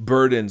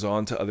burdens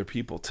onto other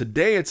people.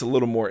 Today it's a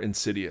little more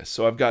insidious.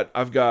 So I've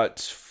got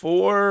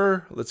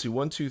four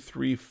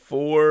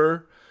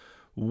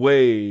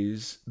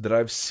ways that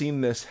I've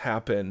seen this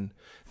happen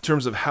in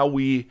terms of how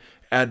we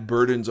add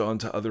burdens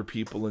onto other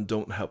people and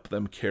don't help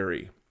them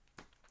carry.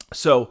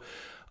 So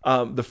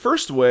the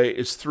first way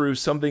is through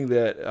something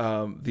that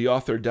the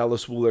author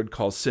Dallas Willard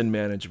calls sin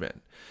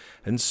management.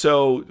 And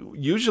so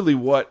usually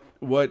what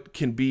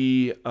can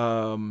be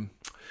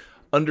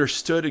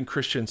understood in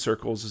Christian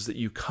circles is that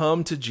you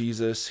come to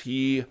Jesus,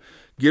 he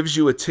gives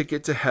you a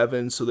ticket to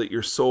heaven so that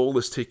your soul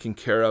is taken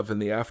care of in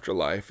the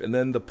afterlife. And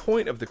then the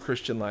point of the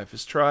Christian life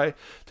is try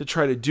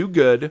to do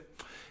good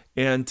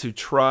and to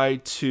try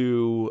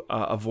to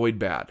avoid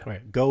bad.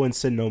 Right. Go and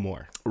sin no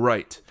more.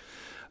 Right.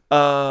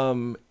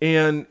 And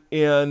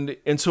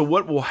so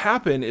what will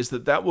happen is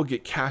that will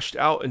get cashed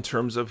out in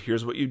terms of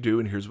here's what you do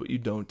and here's what you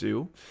don't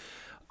do.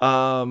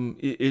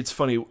 It's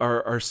funny,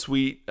 our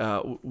suite,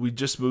 we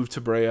just moved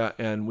to Brea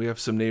and we have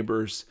some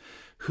neighbors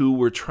who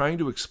were trying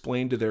to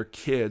explain to their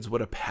kids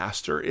what a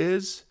pastor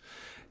is.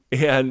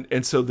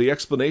 And so the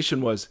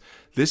explanation was,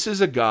 this is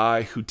a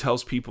guy who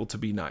tells people to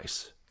be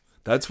nice.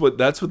 That's what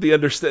they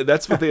understood.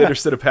 That's what they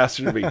understood a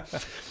pastor to be.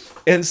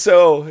 And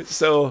so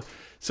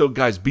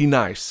guys, be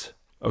nice.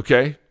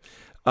 Okay.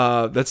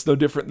 That's no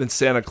different than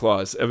Santa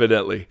Claus,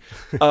 evidently,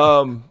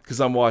 because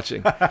I'm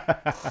watching.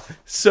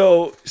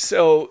 So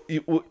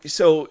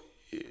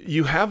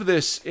you have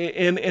this,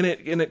 and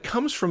it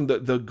comes from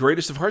the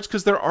greatest of hearts,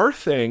 because there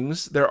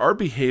are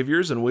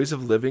behaviors and ways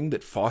of living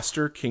that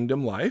foster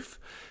kingdom life,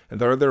 and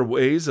there are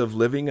ways of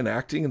living and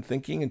acting and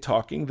thinking and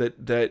talking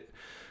that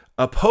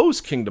oppose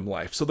kingdom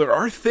life. So there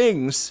are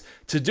things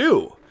to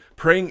do.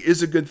 Praying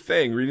is a good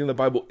thing. Reading the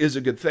Bible is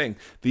a good thing.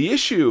 The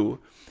issue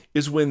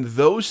is when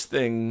those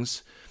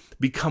things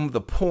become the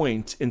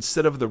point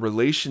instead of the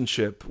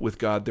relationship with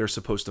God they're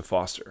supposed to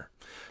foster.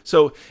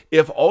 So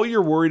if all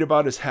you're worried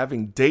about is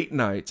having date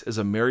nights as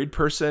a married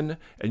person,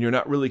 and you're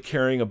not really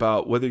caring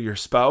about whether your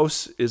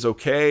spouse is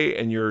okay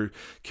and you're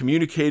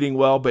communicating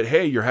well, but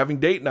hey, you're having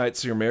date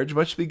nights, so your marriage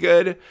must be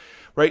good,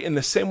 right? In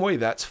the same way,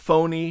 that's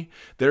phony.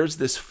 There's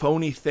this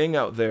phony thing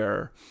out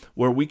there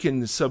where we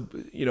can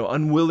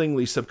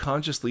unwillingly,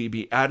 subconsciously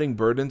be adding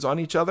burdens on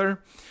each other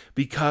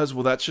because,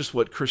 well, that's just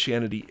what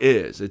Christianity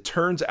is. It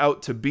turns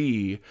out to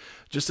be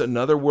just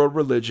another world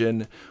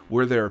religion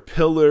where there are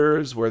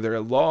pillars, where there are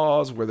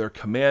laws, where there are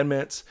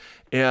commandments,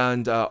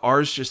 and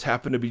ours just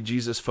happen to be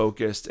Jesus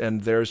focused,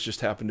 and theirs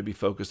just happen to be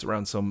focused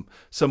around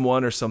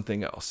someone or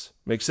something else.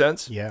 Make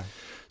sense? Yeah.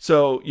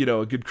 So,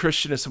 a good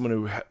Christian is someone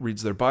who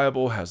reads their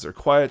Bible, has their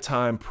quiet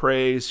time,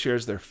 prays,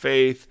 shares their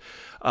faith,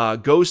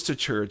 goes to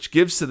church,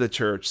 gives to the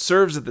church,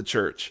 serves at the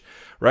church,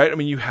 right? I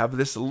mean, you have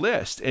this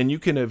list, and you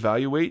can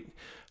evaluate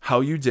how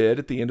you did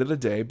at the end of the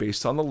day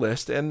based on the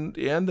list, and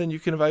then you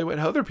can evaluate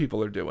how other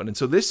people are doing. And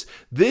so this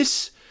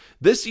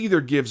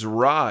either gives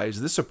rise,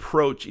 this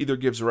approach either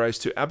gives rise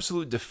to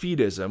absolute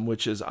defeatism,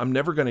 which is I'm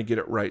never going to get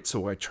it right,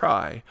 so I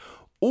try,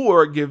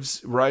 or it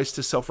gives rise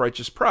to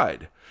self-righteous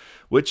pride,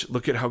 which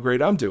look at how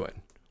great I'm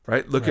doing,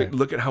 right? Look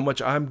at how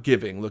much I'm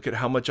giving, look at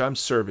how much I'm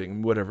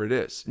serving, whatever it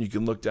is. And you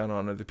can look down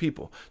on other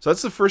people. So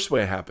that's the first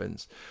way it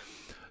happens.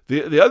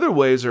 The other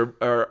ways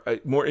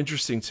are more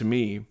interesting to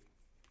me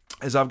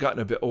as I've gotten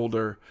a bit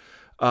older,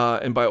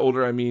 and by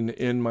older I mean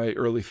in my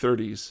early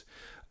 30s.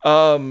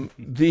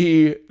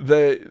 The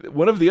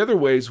one of the other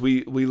ways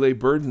we lay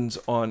burdens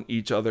on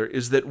each other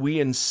is that we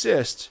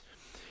insist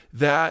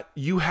that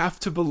you have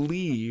to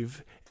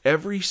believe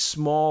every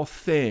small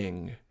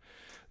thing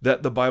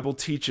that the Bible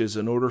teaches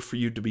in order for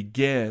you to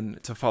begin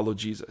to follow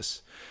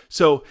Jesus.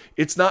 So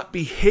it's not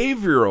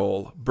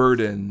behavioral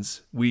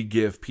burdens we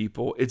give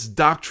people, it's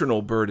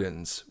doctrinal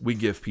burdens we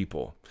give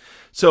people.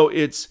 So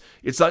it's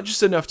not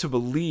just enough to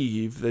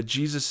believe that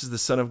Jesus is the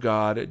Son of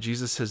God,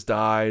 Jesus has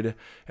died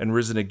and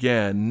risen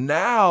again.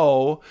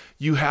 Now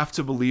you have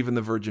to believe in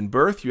the virgin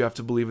birth. You have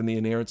to believe in the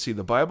inerrancy of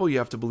the Bible. You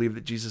have to believe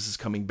that Jesus is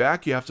coming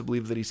back. You have to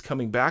believe that he's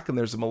coming back and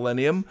there's a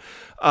millennium.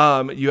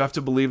 You have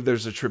to believe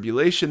there's a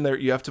tribulation there.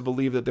 You have to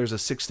believe that there's a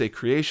 6-day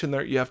creation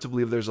there. You have to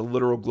believe there's a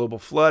literal global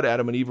flood.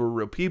 Adam and Eve were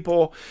real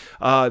people.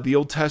 The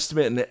Old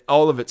Testament and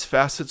all of its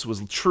facets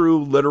was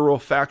true, literal,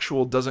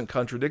 factual, doesn't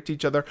contradict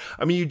each other.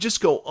 I mean, you just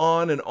go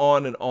on and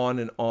on and on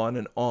and on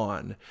and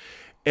on.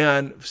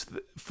 And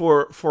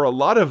for a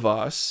lot of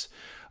us,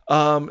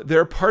 there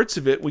are parts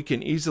of it we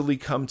can easily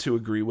come to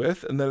agree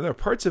with, and then there are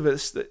parts of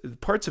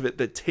it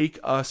that take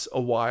us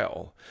a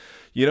while.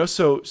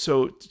 So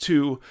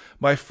to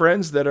my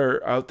friends that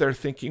are out there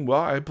thinking,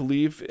 well, I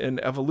believe in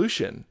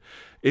evolution.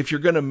 If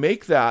you're going to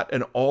make that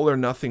an all or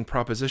nothing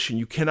proposition,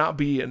 you cannot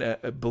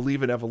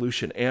believe in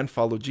evolution and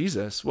follow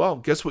Jesus. Well,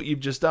 guess what you've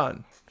just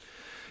done?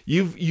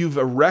 You've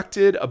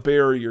erected a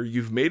barrier,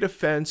 you've made a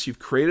fence, you've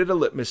created a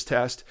litmus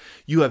test,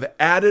 you have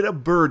added a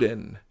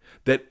burden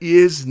that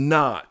is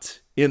not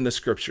in the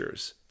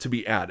scriptures to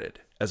be added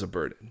as a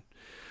burden.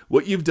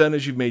 What you've done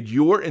is you've made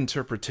your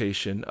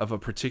interpretation of a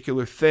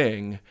particular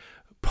thing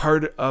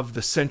part of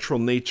the central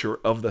nature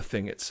of the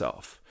thing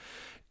itself.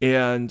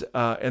 And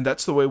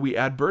that's the way we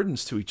add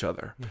burdens to each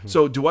other. Mm-hmm.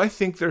 So do I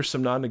think there's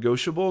some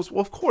non-negotiables?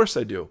 Well, of course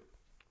I do.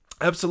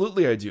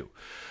 Absolutely I do.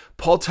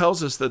 Paul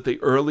tells us that the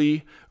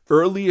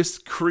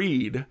earliest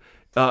creed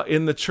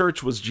in the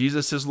church was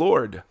Jesus is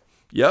Lord.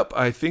 Yep,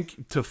 I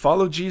think to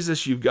follow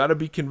Jesus, you've got to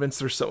be convinced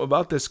there's something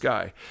about this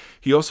guy.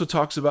 He also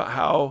talks about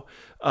how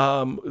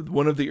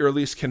one of the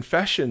earliest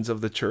confessions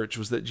of the church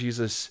was that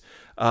Jesus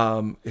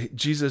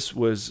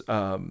was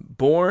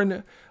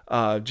born,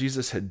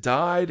 Jesus had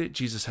died,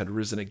 Jesus had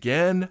risen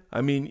again.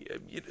 I mean,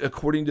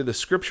 according to the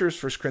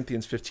scriptures, 1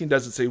 Corinthians 15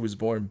 doesn't say he was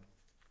born.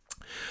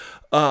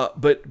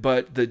 But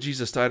that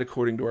Jesus died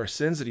according to our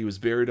sins, that he was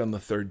buried on the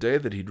third day,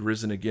 that he'd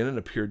risen again and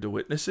appeared to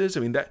witnesses. I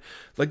mean, that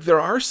there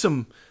are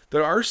some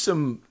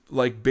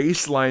like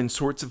baseline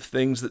sorts of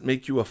things that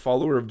make you a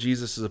follower of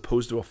Jesus as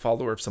opposed to a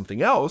follower of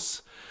something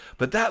else.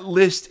 But that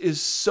list is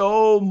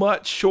so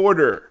much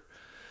shorter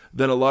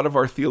than a lot of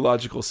our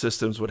theological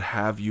systems would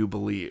have you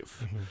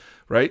believe. Mm-hmm.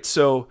 Right?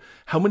 So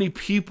how many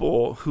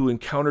people who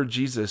encountered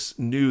Jesus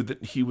knew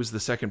that he was the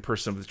second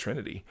person of the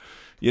Trinity?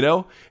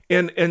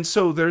 And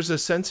so there's a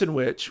sense in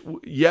which,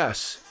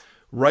 yes,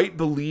 right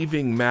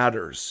believing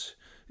matters.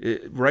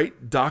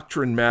 Right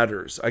doctrine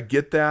matters. I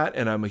get that,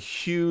 and I'm a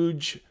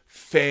huge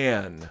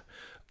fan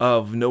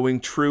of knowing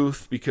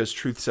truth because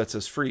truth sets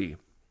us free.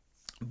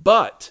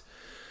 But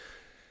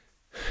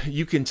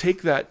you can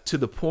take that to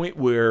the point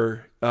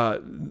where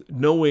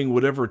knowing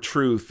whatever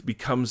truth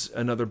becomes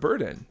another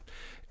burden.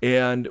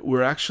 And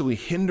we're actually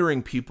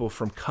hindering people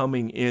from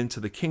coming into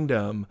the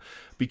kingdom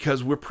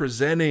because we're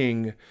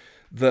presenting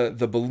the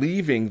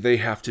believing they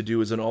have to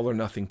do as an all or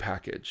nothing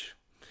package.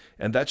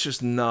 And that's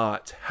just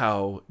not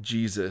how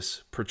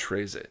Jesus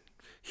portrays it.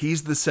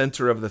 He's the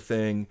center of the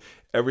thing.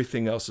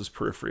 Everything else is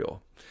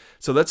peripheral.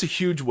 So that's a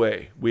huge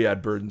way we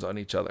add burdens on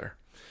each other.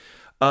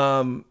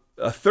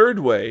 A third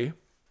way,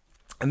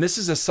 and this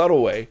is a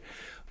subtle way,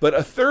 but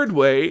a third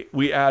way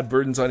we add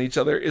burdens on each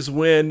other is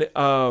when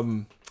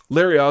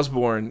Larry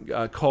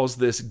Osborne calls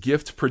this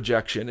gift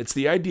projection. It's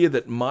the idea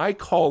that my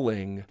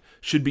calling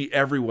should be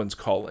everyone's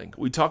calling.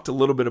 We talked a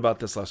little bit about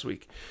this last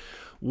week.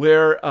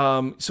 Where,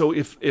 so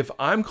if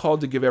I'm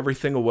called to give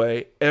everything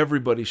away,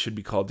 everybody should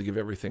be called to give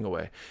everything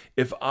away.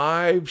 If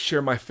I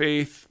share my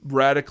faith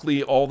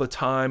radically all the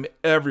time,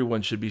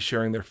 everyone should be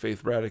sharing their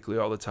faith radically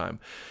all the time.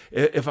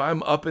 If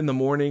I'm up in the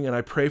morning and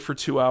I pray for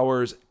 2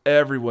 hours,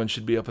 everyone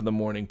should be up in the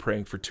morning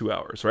praying for 2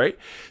 hours, right?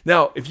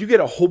 Now, if you get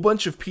a whole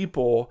bunch of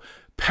people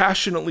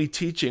passionately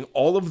teaching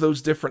all of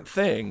those different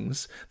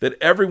things, that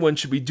everyone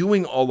should be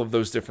doing all of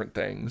those different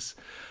things,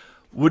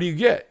 what do you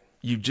get?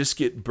 You just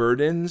get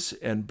burdens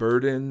and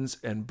burdens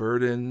and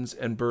burdens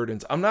and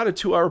burdens. I'm not a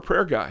 2-hour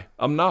prayer guy.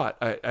 I'm not.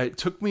 It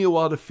took me a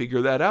while to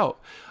figure that out.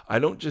 I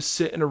don't just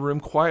sit in a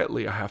room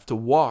quietly. I have to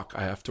walk.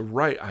 I have to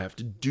write. I have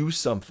to do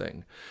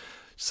something.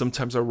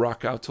 Sometimes I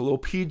rock out to a little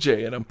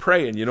PJ and I'm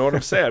praying. You know what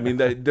I'm saying? I mean,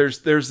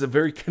 there's a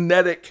very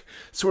kinetic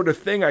sort of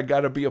thing I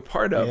got to be a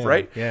part of,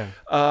 right? Yeah.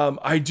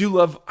 I do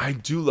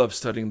love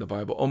studying the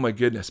Bible. Oh my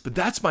goodness! But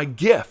that's my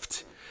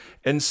gift.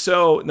 And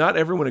so not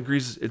everyone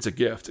agrees it's a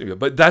gift,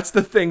 but that's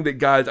the thing that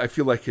God, I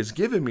feel like, has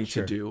given me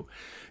to do.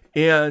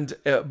 And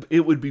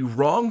it would be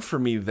wrong for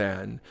me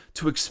then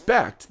to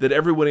expect that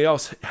everyone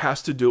else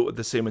has to do it with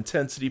the same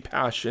intensity,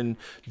 passion,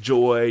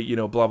 joy,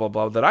 blah, blah,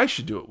 blah, that I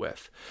should do it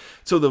with.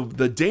 So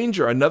the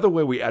danger, another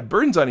way we add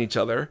burdens on each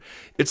other,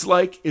 it's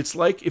like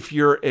if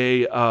you're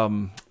a,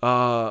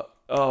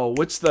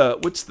 what's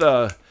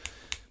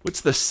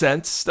the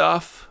scent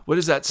stuff? What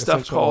is that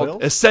stuff Essential called?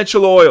 oils?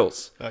 Essential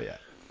oils. Oh, yeah.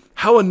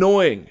 How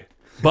annoying.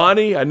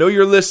 Bonnie, I know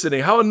you're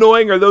listening. How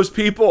annoying are those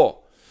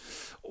people?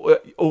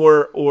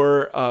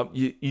 Or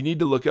you need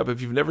to look up,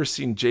 if you've never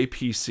seen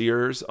JP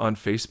Sears on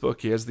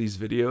Facebook, he has these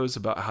videos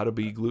about how to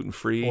be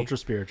gluten-free. Ultra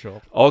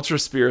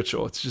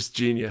spiritual. It's just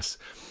genius.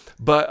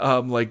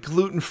 But like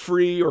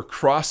gluten-free or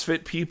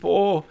CrossFit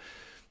people,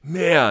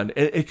 man,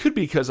 and it could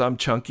be because I'm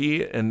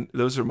chunky and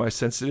those are my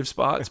sensitive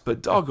spots,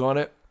 but doggone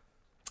it.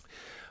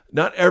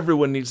 Not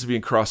everyone needs to be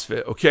in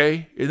CrossFit,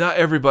 okay? Not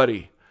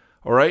everybody.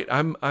 All right,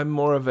 I'm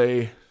more of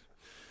a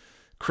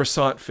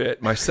croissant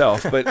fit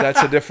myself, but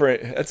that's a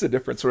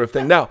different sort of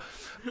thing. Now,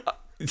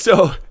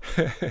 so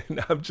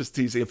I'm just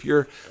teasing. If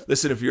you're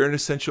an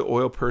essential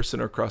oil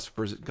person or CrossFit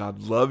person, God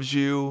loves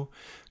you.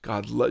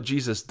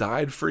 Jesus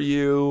died for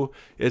you.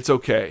 It's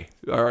okay.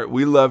 All right,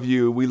 we love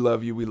you. We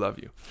love you. We love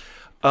you.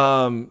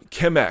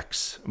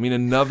 Chemex, I mean,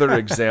 another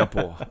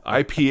example.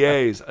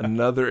 IPAs,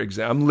 another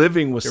example. I'm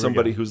living with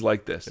somebody who's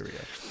like this. There we go.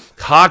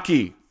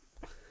 Hockey.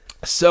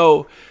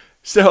 So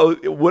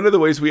one of the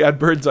ways we add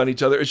burdens on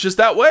each other is just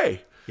that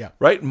way. Yeah.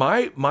 Right?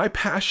 My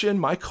passion,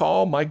 my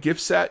call, my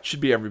gift set should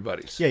be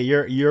everybody's. Yeah,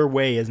 your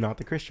way is not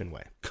the Christian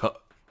way.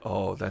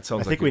 Oh, that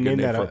sounds I like think a we good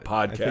named name that for a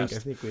podcast. I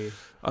think we.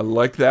 I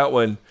like that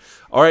one.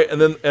 All right,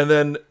 and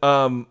then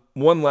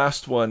one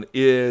last one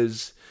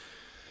is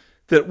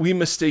that we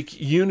mistake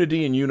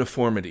unity and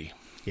uniformity.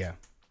 Yeah.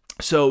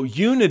 So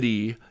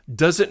unity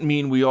doesn't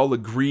mean we all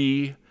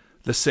agree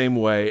the same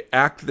way,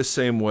 act the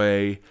same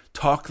way,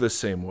 talk the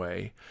same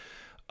way.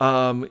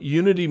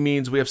 Unity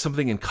means we have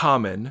something in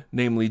common,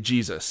 namely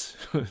Jesus.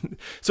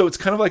 So it's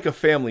kind of like a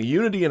family.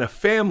 Unity in a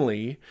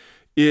family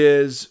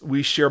is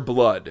we share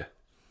blood,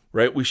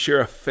 right? We share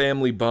a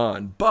family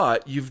bond.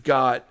 But you've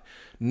got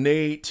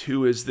Nate,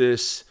 who is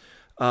this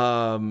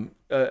kind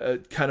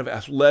of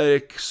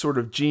athletic sort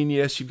of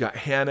genius. You've got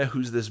Hannah,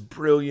 who's this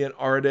brilliant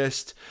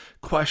artist,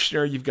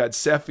 questioner. You've got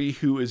Sephi,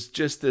 who is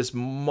just this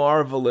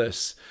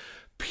marvelous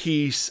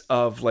piece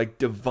of like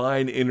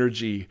divine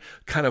energy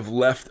kind of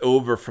left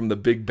over from the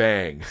Big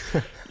Bang.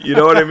 You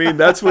know what I mean?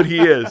 That's what he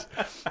is.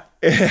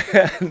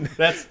 And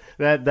that's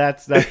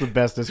the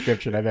best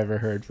description I've ever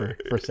heard for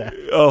Seth.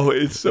 Oh,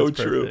 it's so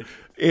That's true.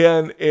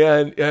 perfect.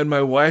 And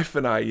my wife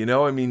and I,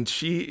 I mean,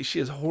 she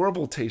has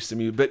horrible taste in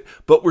me,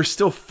 but we're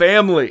still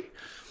family,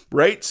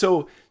 right?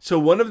 So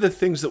one of the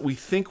things that we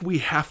think we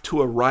have to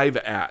arrive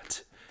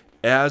at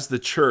as the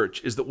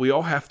church is that we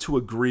all have to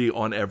agree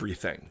on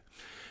everything.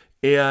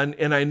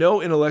 And I know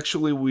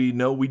intellectually we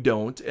know we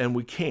don't and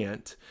we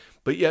can't,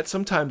 but yet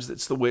sometimes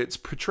it's the way it's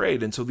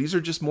portrayed. And so these are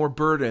just more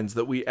burdens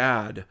that we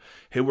add.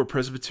 Hey, we're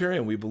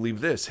Presbyterian, we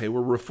believe this. Hey,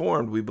 we're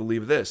Reformed, we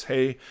believe this.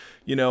 Hey,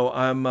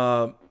 I'm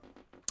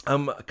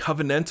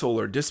covenantal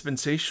or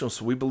dispensational,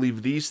 so we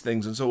believe these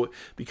things. And so it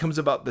becomes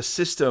about the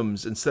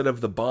systems instead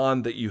of the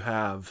bond that you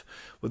have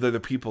with other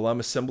people. I'm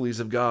Assemblies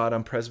of God,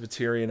 I'm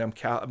Presbyterian, I'm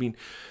Catholic. I mean,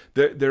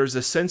 there's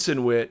a sense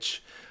in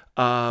which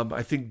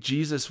I think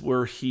Jesus,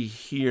 were he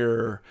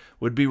here,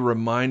 would be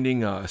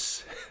reminding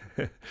us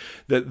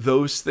that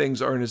those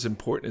things aren't as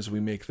important as we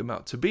make them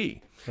out to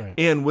be. Right.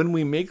 And when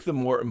we make them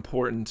more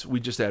important, we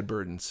just add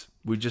burdens.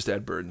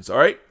 All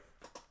right?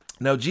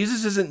 Now,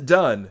 Jesus isn't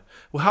done.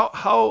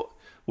 Well,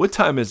 what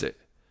time is it?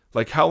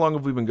 Like, how long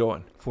have we been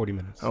going? 40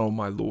 minutes. Oh,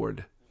 my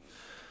Lord.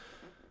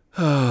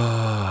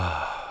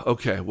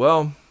 Okay,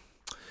 well,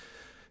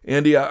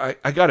 Andy,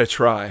 I got to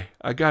try.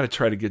 I got to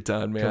try to get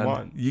done, man. Come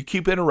on. You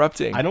keep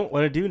interrupting. I don't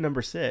want to do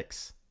number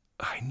 6.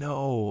 I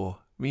know.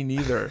 Me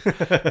neither.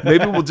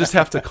 Maybe we'll just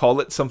have to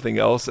call it something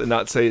else and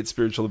not say it's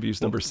spiritual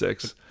abuse number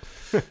 6.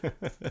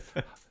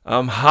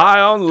 I'm high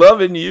on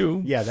loving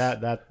you. Yeah,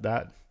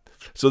 that.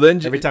 So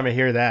then, Every time I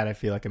hear that, I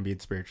feel like I'm being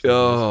spiritual.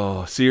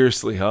 oh,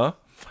 seriously, huh?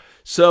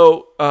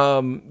 So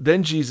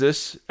then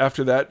Jesus,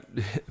 after that,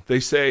 they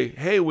say,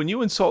 hey, when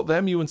you insult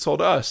them, you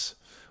insult us.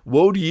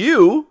 Woe to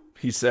you,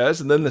 he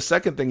says. And then the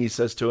second thing he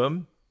says to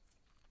him,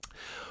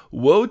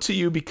 woe to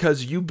you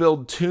because you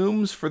build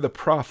tombs for the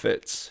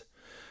prophets.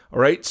 All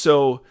right,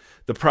 so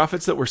the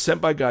prophets that were sent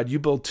by God, you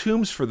build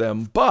tombs for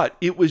them, but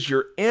it was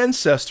your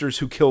ancestors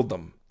who killed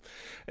them.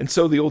 And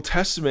so the Old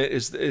Testament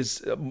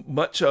is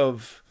much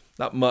of,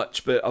 not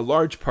much, but a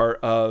large part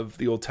of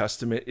the Old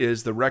Testament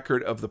is the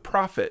record of the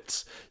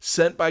prophets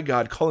sent by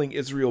God, calling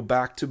Israel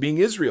back to being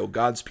Israel,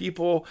 God's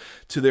people,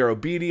 to their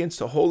obedience,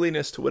 to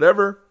holiness, to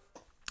whatever.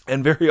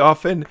 And very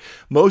often,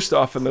 most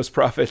often, those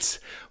prophets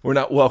were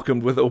not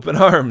welcomed with open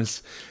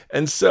arms.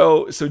 And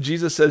so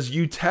Jesus says,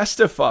 you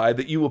testify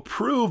that you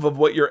approve of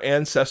what your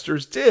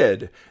ancestors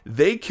did.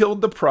 They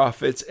killed the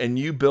prophets and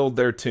you build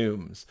their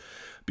tombs.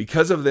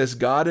 Because of this,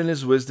 God in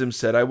his wisdom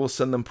said, I will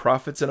send them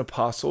prophets and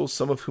apostles,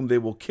 some of whom they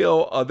will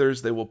kill,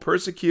 others they will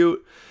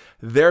persecute.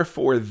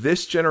 Therefore,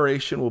 this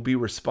generation will be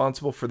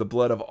responsible for the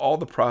blood of all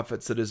the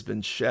prophets that has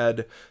been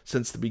shed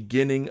since the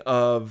beginning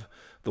of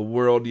the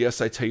world.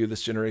 Yes, I tell you,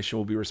 this generation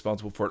will be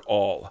responsible for it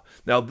all.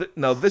 Now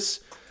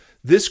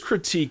this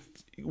critique,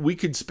 we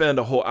could spend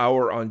a whole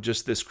hour on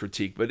just this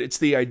critique, but it's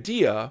the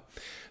idea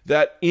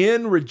that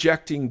in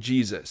rejecting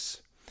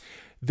Jesus,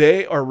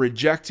 they are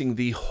rejecting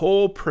the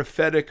whole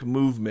prophetic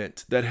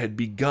movement that had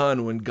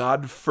begun when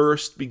God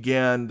first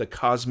began the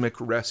cosmic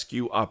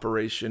rescue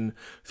operation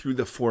through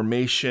the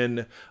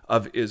formation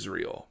of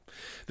Israel.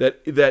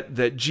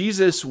 That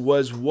Jesus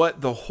was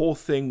what the whole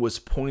thing was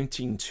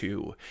pointing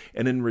to.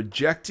 And in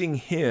rejecting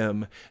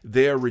him,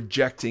 they are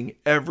rejecting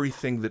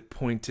everything that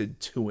pointed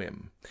to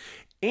him.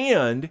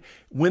 And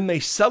when they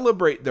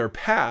celebrate their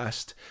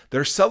past,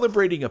 they're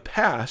celebrating a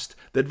past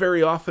that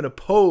very often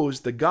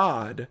opposed the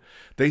God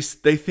they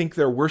think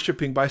they're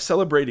worshiping by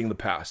celebrating the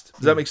past.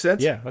 Does that make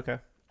sense? Yeah, okay.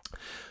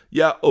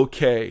 Yeah,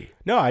 okay.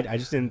 No, I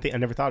just didn't think, I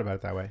never thought about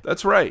it that way.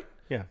 That's right.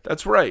 Yeah.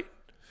 That's right.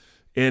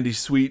 Andy,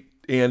 sweet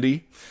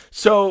Andy.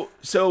 So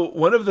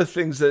one of the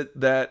things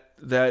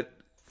that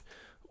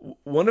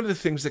one of the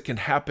things that can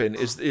happen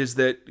is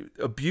that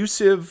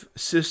abusive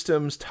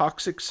systems,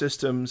 toxic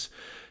systems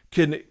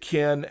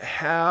can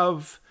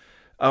have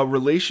a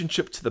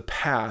relationship to the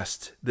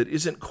past that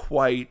isn't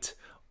quite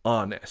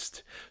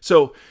honest.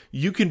 So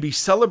you can be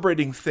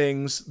celebrating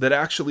things that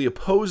actually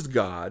opposed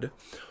God.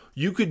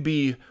 You could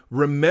be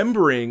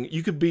remembering,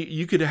 you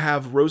could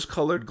have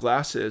rose-colored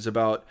glasses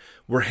about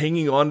we're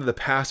hanging on to the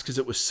past because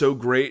it was so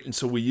great, and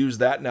so we use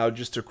that now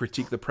just to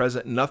critique the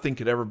present. Nothing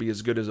could ever be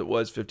as good as it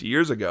was 50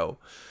 years ago.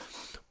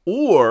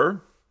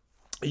 Or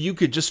you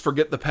could just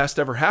forget the past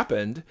ever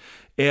happened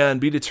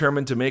and be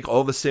determined to make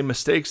all the same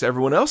mistakes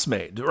everyone else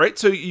made, right?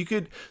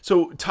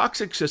 So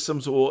toxic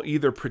systems will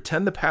either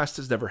pretend the past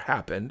has never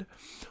happened,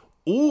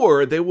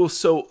 or they will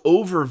so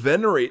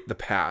over-venerate the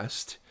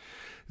past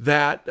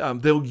that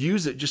they'll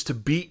use it just to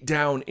beat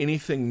down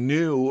anything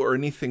new or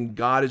anything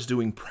God is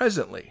doing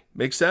presently.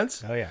 Make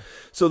sense? Oh, yeah.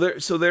 So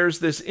there's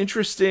this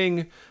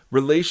interesting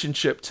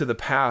relationship to the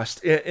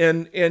past,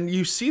 and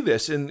you see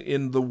this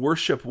in the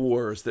worship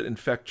wars that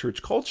infect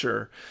church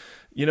culture.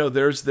 You know,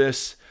 there's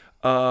this,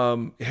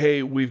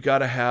 hey, we've got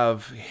to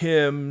have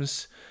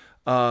hymns,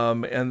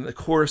 and the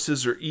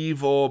choruses are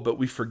evil, but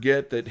we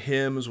forget that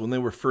hymns, when they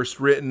were first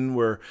written,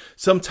 were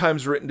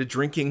sometimes written to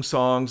drinking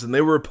songs, and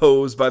they were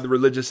opposed by the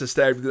religious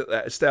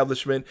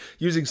establishment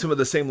using some of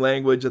the same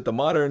language that the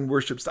modern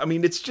worships. I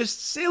mean, it's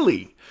just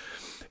silly.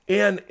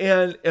 And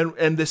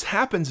this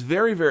happens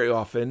very, very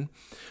often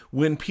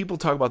when people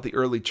talk about the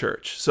early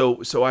church.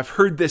 So I've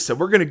heard this, and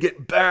we're going to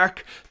get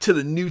back to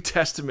the New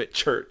Testament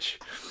church.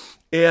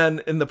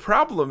 And the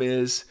problem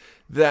is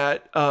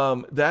that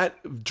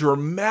that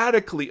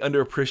dramatically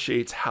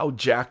underappreciates how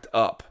jacked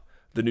up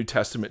the New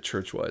Testament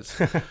church was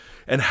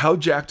and how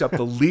jacked up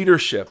the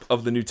leadership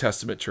of the New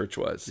Testament church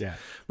was. Yeah.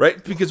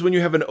 Right? Because when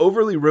you have an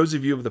overly rosy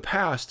view of the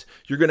past,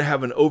 you're going to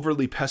have an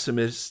overly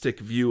pessimistic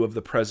view of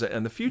the present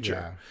and the future.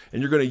 Yeah.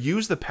 And you're going to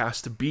use the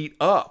past to beat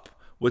up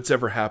what's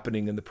ever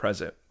happening in the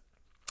present.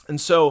 And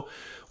so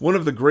one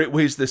of the great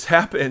ways this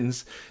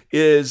happens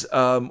is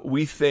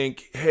we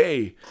think,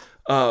 hey,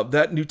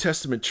 that New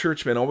Testament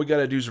church, man, all we got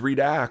to do is read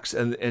Acts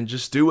and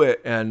just do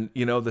it. And,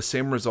 you know, the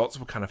same results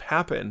will kind of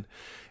happen.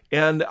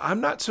 And I'm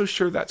not so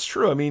sure that's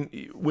true. I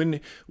mean, when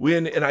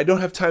and I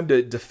don't have time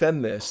to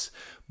defend this,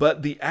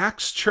 but the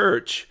Acts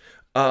church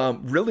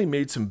really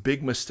made some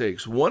big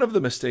mistakes. One of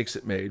the mistakes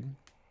it made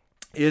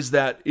is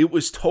that it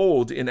was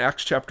told in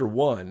Acts chapter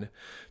 1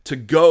 to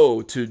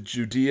go to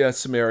Judea,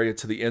 Samaria,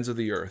 to the ends of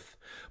the earth.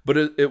 But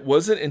it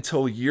wasn't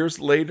until years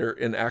later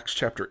in Acts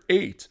chapter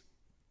 8,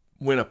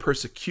 when a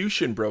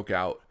persecution broke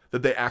out,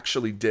 that they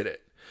actually did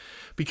it.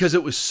 Because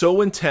it was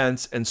so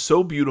intense and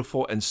so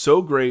beautiful and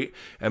so great,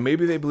 and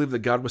maybe they believed that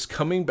God was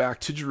coming back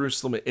to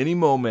Jerusalem at any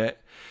moment,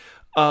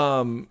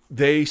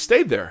 they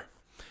stayed there.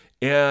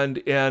 And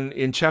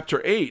in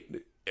chapter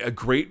 8, a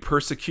great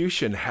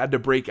persecution had to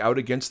break out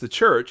against the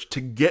church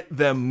to get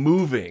them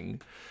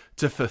moving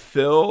to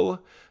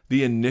fulfill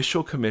the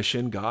initial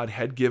commission God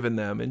had given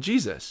them in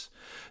Jesus.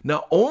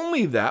 Not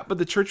only that, but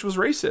the church was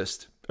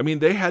racist. I mean,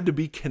 they had to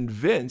be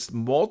convinced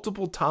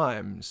multiple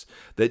times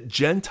that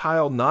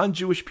Gentile,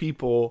 non-Jewish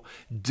people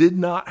did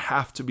not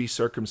have to be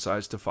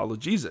circumcised to follow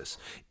Jesus,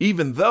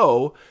 even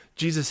though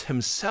Jesus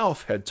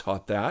himself had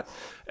taught that,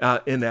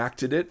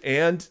 enacted it,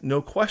 and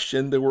no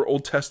question, there were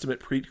Old Testament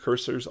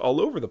precursors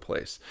all over the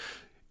place.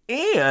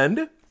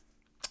 And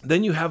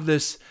then you have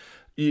this,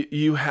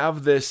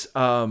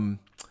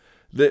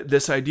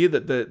 this idea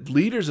that the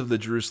leaders of the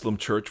Jerusalem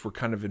church were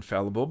kind of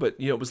infallible, but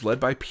it was led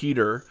by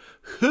Peter,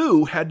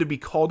 who had to be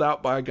called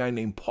out by a guy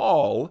named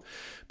Paul,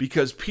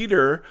 because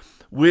Peter,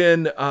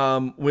 when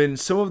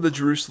some of the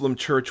Jerusalem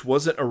church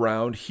wasn't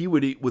around, he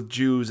would eat with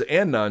Jews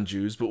and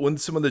non-Jews. But when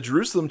some of the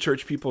Jerusalem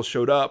church people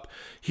showed up,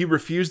 he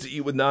refused to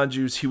eat with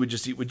non-Jews. He would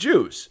just eat with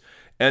Jews.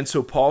 And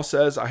so Paul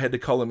says, I had to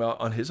call him out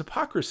on his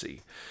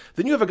hypocrisy.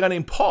 Then you have a guy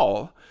named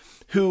Paul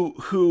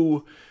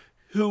who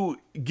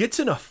gets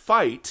in a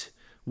fight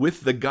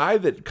with the guy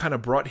that kind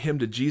of brought him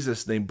to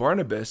Jesus named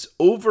Barnabas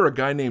over a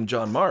guy named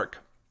John Mark.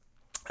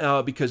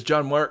 Because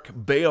John Mark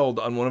bailed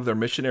on one of their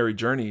missionary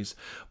journeys.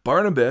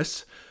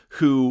 Barnabas,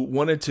 who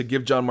wanted to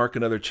give John Mark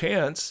another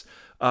chance,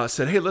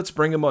 said, hey, let's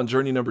bring him on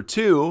journey number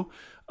 2.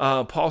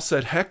 Paul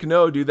said, heck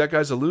no, dude, that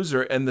guy's a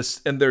loser. And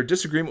their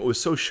disagreement was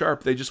so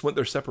sharp, they just went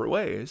their separate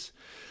ways.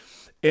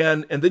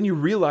 And then you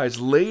realize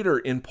later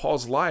in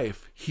Paul's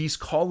life, he's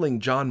calling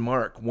John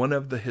Mark one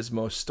of his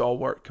most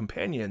stalwart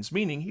companions,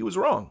 meaning he was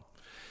wrong.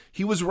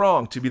 He was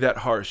wrong to be that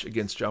harsh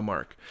against John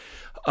Mark.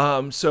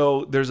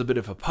 So there's a bit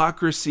of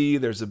hypocrisy.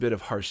 There's a bit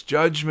of harsh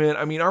judgment.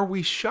 I mean, are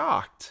we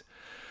shocked?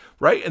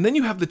 Right? And then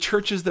you have the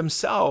churches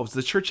themselves.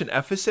 The church in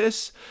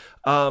Ephesus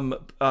was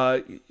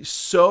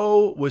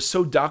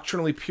so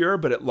doctrinally pure,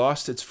 but it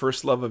lost its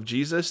first love of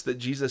Jesus, that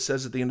Jesus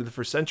says at the end of the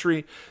first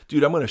century,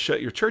 dude, I'm going to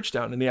shut your church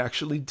down. And he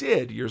actually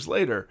did years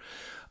later.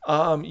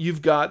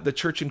 You've got the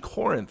church in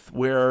Corinth,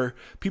 where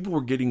people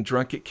were getting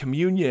drunk at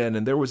communion,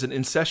 and there was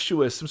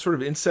some sort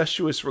of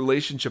incestuous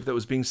relationship that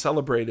was being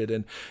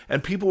celebrated,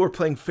 and people were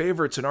playing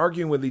favorites and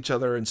arguing with each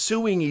other and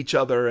suing each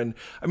other. And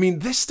I mean,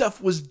 this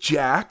stuff was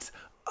jacked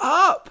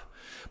up.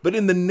 But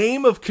in the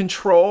name of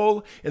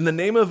control, in the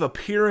name of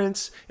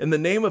appearance, in the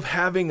name of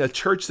having a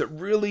church that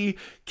really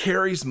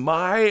carries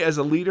as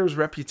a leader's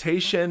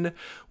reputation,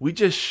 we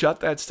just shut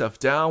that stuff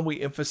down.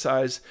 We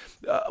emphasize,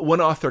 one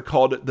author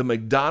called it the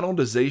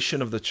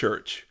McDonaldization of the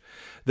church.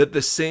 That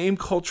the same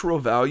cultural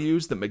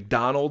values that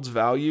McDonald's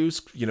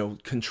values,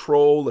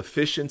 control,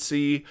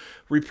 efficiency,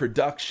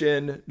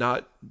 reproduction,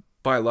 not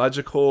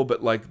biological,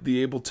 but like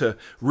be able to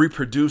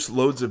reproduce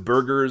loads of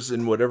burgers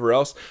and whatever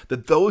else,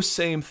 that those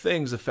same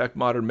things affect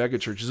modern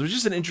megachurches. It was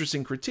just an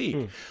interesting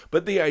critique.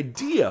 But the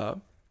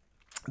idea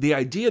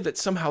that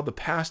somehow the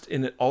past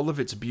in all of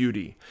its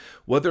beauty,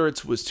 whether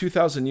it was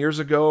 2,000 years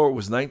ago, or it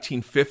was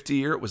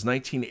 1950, or it was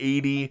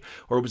 1980,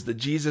 or it was the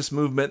Jesus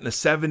movement in the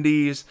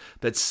 70s,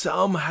 that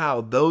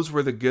somehow those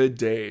were the good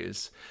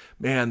days,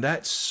 man,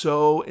 that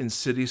so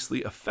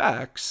insidiously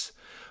affects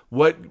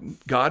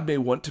what God may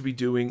want to be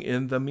doing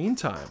in the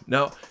meantime.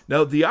 Now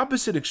the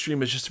opposite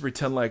extreme is just to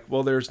pretend like,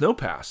 well, there's no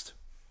past,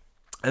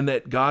 and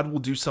that God will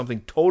do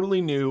something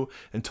totally new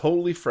and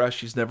totally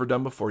fresh he's never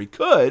done before. He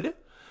could,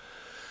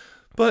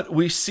 but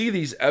we see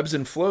these ebbs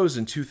and flows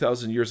in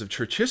 2,000 years of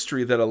church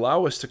history that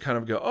allow us to kind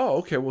of go, oh,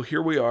 okay, well,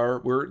 here we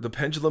are. The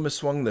pendulum is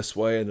swung this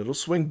way, and it'll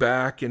swing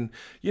back, and,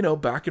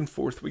 back and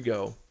forth we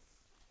go.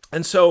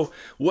 And so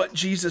what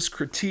Jesus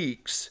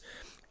critiques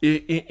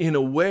in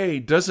a way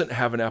doesn't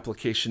have an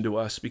application to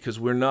us, because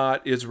we're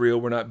not Israel,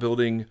 we're not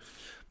building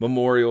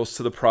memorials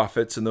to the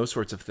prophets and those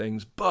sorts of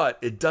things, but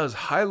it does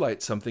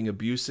highlight something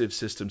abusive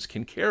systems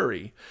can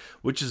carry,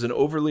 which is an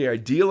overly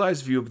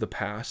idealized view of the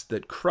past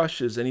that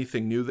crushes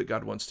anything new that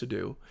God wants to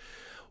do,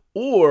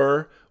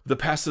 or the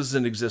past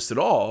doesn't exist at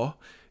all,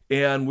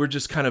 and we're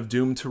just kind of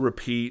doomed to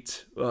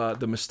repeat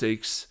the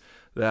mistakes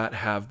that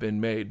have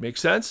been made. Make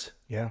sense?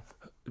 Yeah.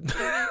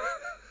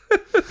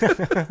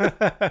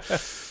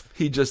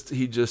 He just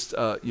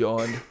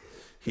yawned.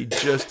 He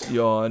just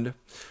yawned.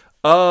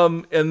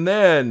 And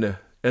then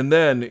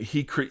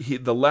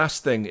the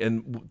last thing,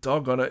 and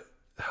doggone it,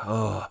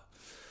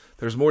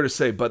 there's more to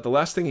say, but the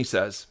last thing he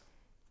says,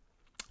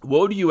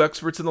 woe to you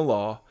experts in the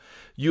law,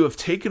 you have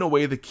taken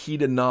away the key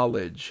to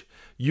knowledge.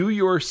 You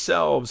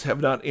yourselves have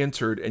not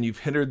entered, and you've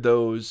hindered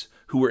those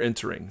who were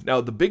entering.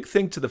 Now, the big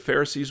thing to the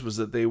Pharisees was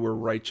that they were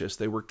righteous,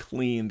 they were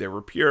clean, they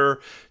were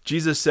pure.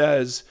 Jesus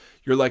says,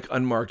 you're like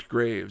unmarked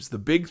graves. The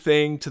big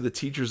thing to the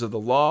teachers of the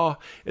law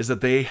is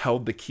that they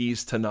held the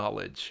keys to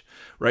knowledge,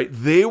 right?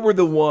 They were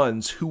the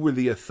ones who were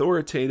the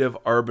authoritative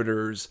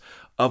arbiters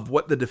of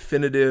what the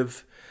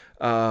definitive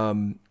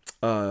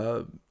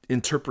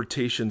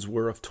interpretations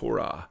were of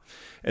Torah.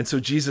 And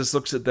so Jesus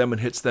looks at them and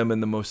hits them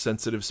in the most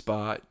sensitive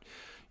spot.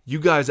 You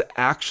guys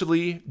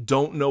actually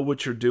don't know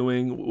what you're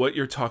doing, what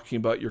you're talking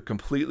about. You're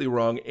completely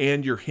wrong,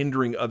 and you're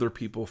hindering other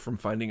people from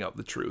finding out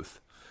the truth.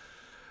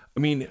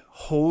 I mean,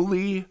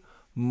 holy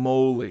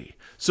moly.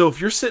 So if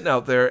you're sitting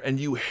out there and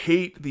you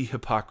hate the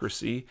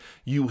hypocrisy,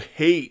 you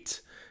hate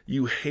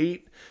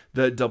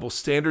the double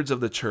standards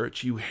of the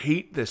church, you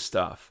hate this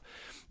stuff,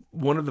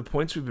 one of the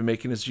points we've been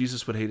making is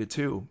Jesus would hate it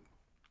too.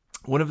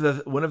 One of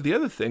the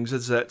other things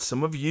is that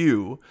some of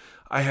you,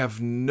 I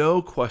have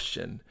no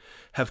question,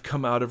 have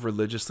come out of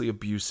religiously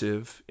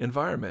abusive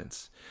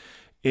environments.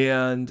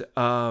 And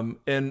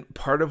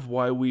part of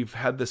why we've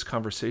had this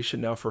conversation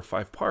now for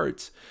 5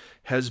 parts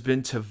has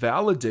been to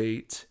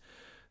validate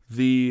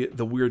the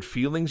weird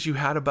feelings you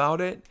had about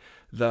it,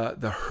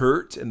 the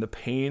hurt and the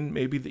pain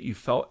maybe that you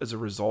felt as a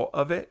result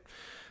of it,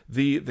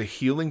 the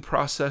healing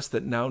process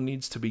that now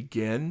needs to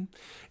begin,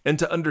 and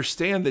to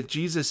understand that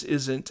Jesus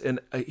isn't, and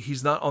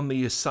he's not on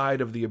the side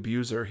of the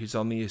abuser, he's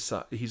on the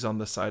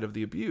side of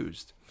the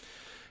abused.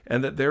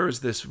 And that there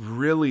is this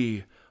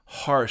really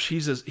harsh,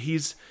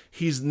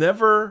 he's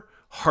never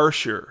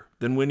harsher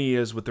than when he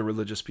is with the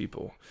religious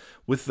people,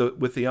 with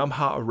the Am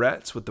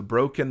Haaretz, with the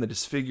broken, the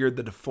disfigured,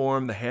 the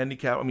deformed, the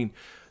handicapped. I mean,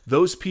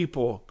 those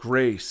people,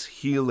 grace,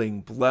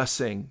 healing,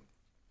 blessing.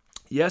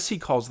 Yes, he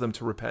calls them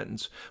to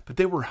repentance, but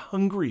they were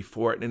hungry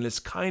for it, and his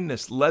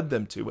kindness led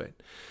them to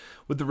it.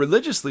 With the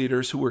religious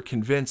leaders who were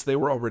convinced they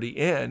were already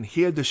in,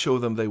 he had to show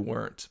them they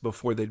weren't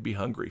before they'd be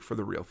hungry for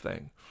the real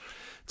thing.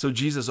 So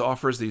Jesus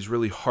offers these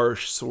really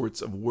harsh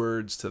sorts of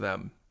words to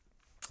them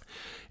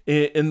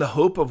in the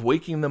hope of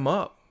waking them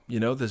up,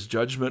 this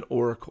judgment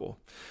oracle.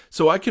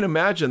 So I can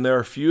imagine there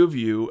are a few of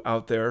you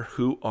out there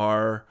who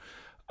are,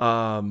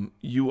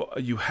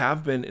 you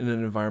have been in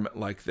an environment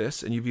like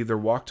this, and you've either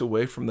walked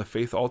away from the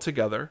faith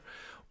altogether,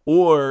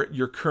 or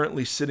you're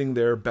currently sitting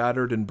there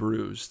battered and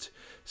bruised,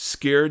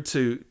 scared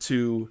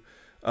to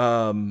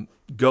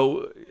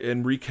go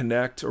and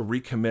reconnect or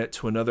recommit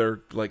to another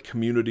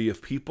community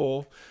of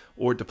people,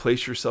 or to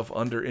place yourself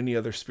under any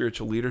other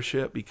spiritual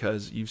leadership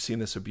because you've seen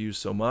this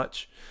abused so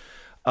much.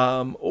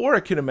 Or I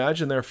can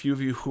imagine there are a few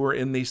of you who are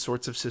in these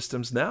sorts of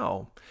systems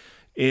now.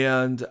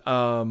 And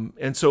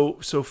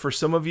so for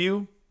some of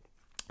you,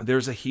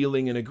 there's a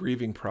healing and a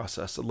grieving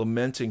process, a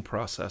lamenting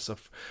process,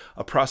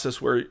 a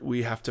process where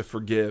we have to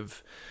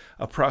forgive,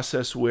 a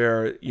process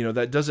where,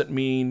 that doesn't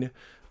mean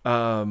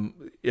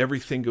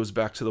everything goes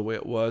back to the way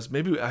it was.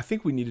 I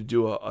think we need to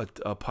do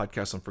a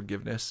podcast on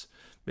forgiveness.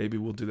 Maybe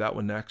we'll do that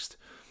one next.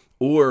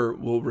 Or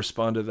we'll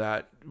respond to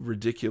that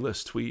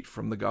ridiculous tweet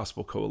from the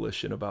Gospel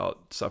Coalition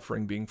about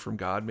suffering being from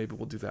God. Maybe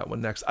we'll do that one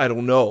next. I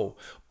don't know.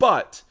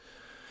 But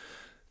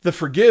the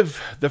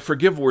forgive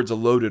word's a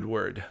loaded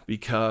word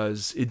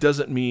because it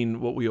doesn't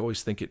mean what we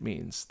always think it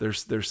means.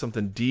 There's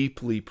something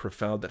deeply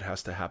profound that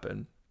has to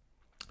happen.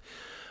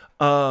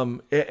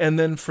 And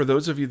then for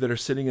those of you that are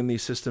sitting in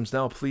these systems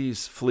now,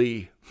 please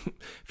flee.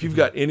 If you've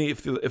got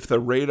if the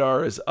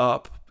radar is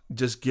up,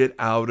 just get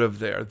out of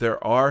there.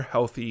 There are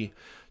healthy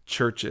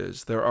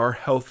churches. There are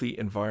healthy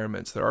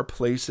environments. There are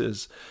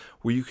places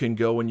where you can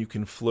go and you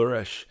can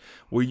flourish,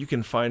 where you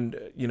can find,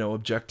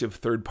 objective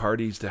third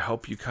parties to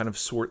help you kind of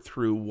sort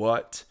through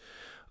what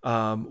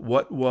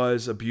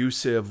was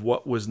abusive,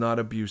 what was not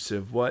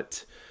abusive,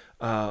 what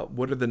are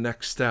the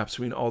next steps.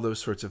 All those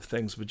sorts of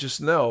things. But just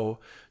know,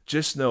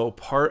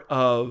 part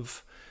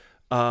of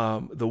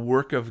the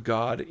work of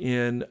God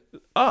in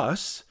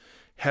us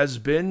has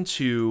been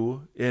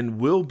to and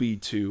will be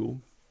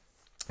to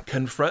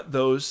confront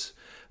those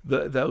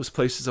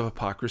places of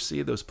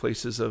hypocrisy, those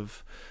places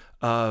of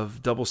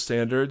double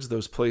standards,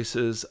 those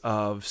places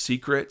of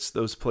secrets,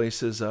 those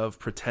places of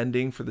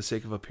pretending for the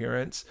sake of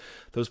appearance,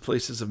 those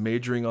places of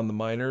majoring on the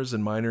minors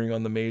and minoring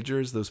on the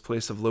majors, those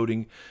places of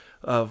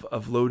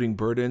loading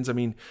burdens.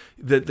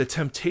 The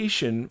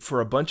temptation for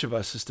a bunch of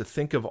us is to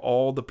think of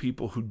all the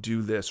people who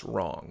do this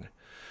wrong,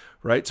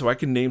 right? So I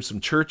can name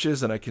some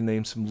churches and I can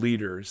name some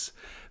leaders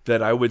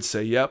that I would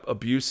say, yep,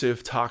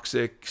 abusive,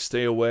 toxic,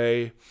 stay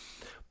away.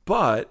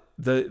 But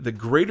the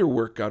greater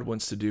work God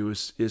wants to do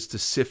is to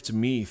sift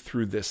me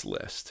through this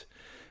list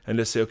and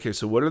to say, okay,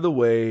 so what are the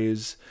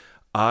ways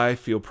I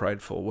feel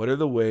prideful? What are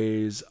the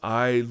ways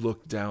I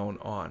look down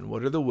on?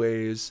 What are the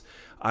ways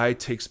I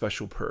take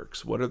special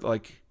perks? What are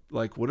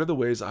what are the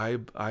ways I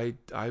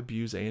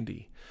abuse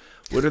Andy?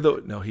 What are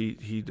the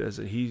he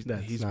doesn't. He's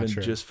been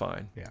true. Just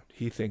fine. Yeah.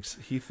 He thinks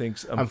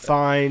I'm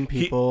fine,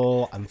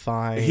 people. I'm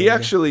fine. He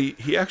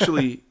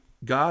actually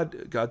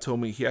God told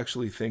me he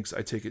actually thinks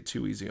I take it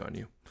too easy on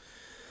you.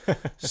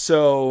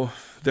 So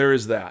there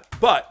is that.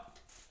 But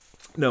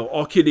no,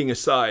 all kidding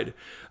aside,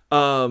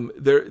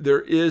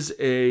 There is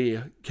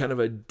a kind of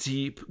a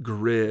deep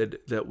grid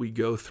that we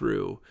go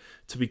through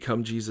to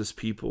become Jesus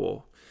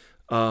people.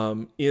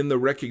 In the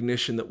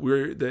recognition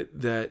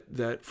that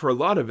that for a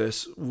lot of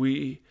us,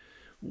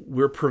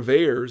 we're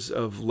purveyors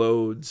of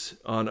loads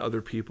on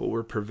other people.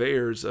 We're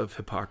purveyors of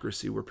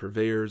hypocrisy. We're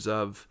purveyors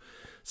of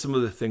some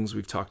of the things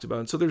we've talked about.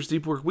 And so there's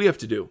deep work we have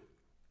to do.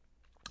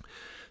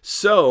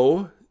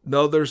 So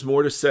no, there's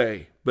more to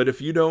say. But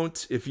if you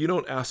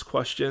don't ask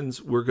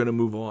questions, we're going to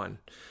move on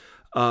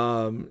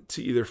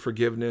to either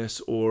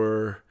forgiveness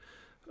or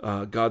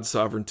God's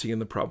sovereignty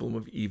and the problem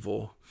of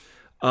evil.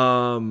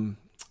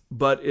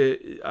 But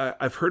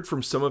I've heard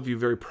from some of you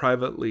very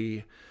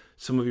privately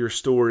some of your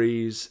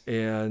stories.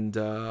 And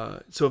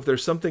so if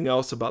there's something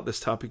else about this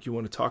topic you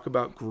want to talk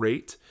about,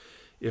 great.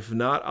 If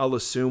not, I'll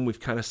assume we've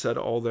kind of said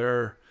all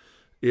there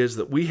is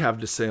that we have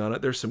to say on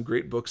it. There's some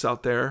great books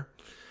out there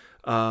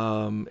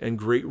and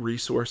great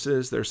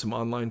resources. There's some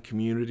online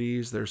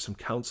communities. There's some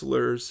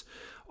counselors.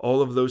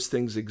 All of those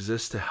things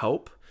exist to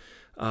help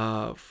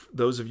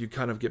those of you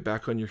kind of get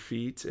back on your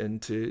feet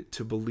and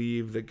to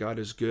believe that God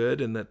is good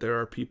and that there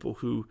are people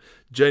who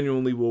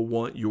genuinely will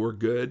want your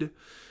good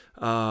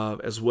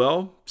as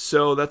well.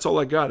 So that's all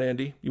I got,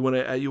 Andy. You want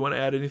to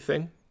add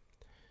anything?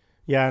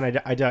 Yeah,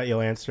 and I doubt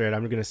you'll answer it.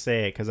 I'm going to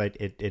say it because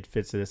it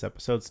fits to this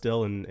episode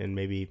still, and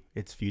maybe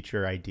it's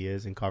future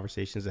ideas and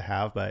conversations to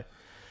have. But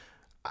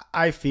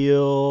I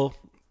feel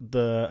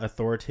the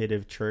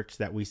authoritative church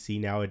that we see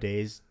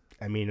nowadays,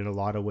 I mean, in a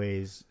lot of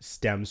ways,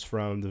 stems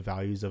from the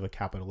values of a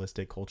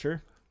capitalistic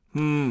culture.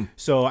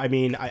 So, I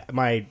mean,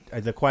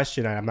 the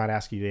question, I'm not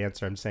asking you to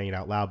answer, I'm saying it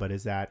out loud, but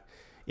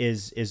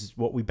is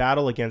what we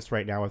battle against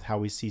right now with how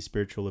we see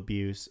spiritual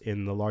abuse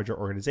in the larger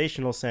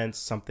organizational sense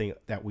something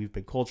that we've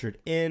been cultured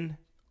in,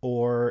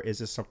 or is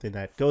this something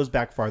that goes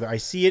back farther? I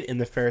see it in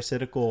the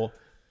Pharisaical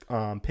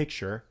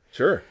picture.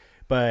 Sure.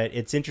 But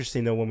it's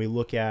interesting, though, when we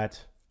look at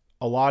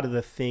a lot of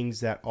the things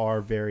that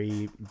are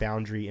very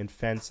boundary and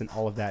fence and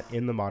all of that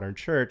in the modern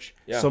church,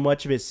 so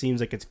much of it seems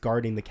like it's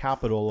guarding the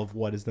capital of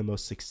what is the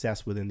most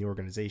success within the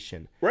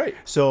organization. Right.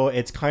 So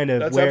it's kind of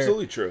That's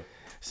absolutely true.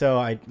 So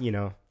on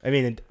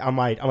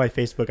my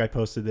Facebook, I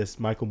posted this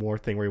Michael Moore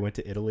thing where he went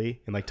to Italy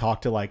and like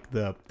talked to like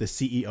the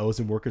CEOs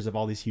and workers of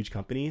all these huge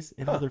companies,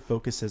 and all their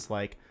focus is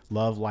like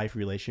love, life,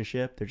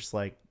 relationship. They're just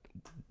like,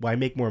 why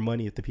make more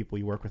money if the people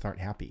you work with aren't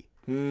happy?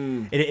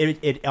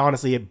 It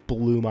honestly, it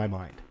blew my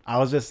mind. I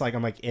was just like,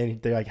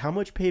 and they're like, how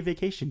much paid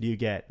vacation do you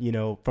get?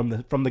 From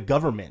the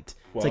government?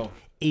 It's like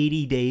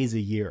 80 days a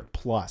year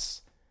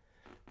plus.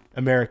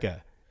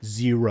 America,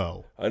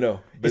 0. I know.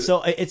 But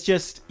so it's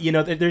just,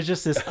 there's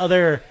just this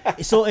other.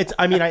 So it's,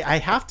 I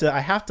have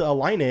to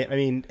align it.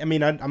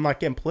 I'm not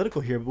getting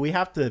political here, but we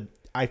have to.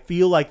 I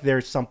feel like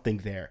there's something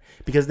there,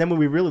 because then when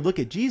we really look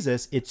at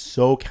Jesus, it's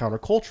so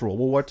countercultural.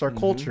 Well, what's our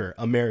culture?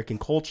 American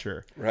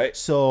culture, right?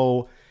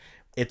 So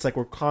it's like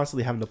we're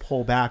constantly having to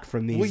pull back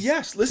from these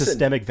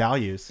systemic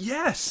values.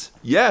 Yes,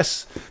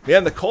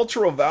 man, the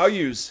cultural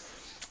values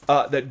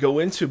that go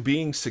into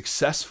being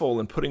successful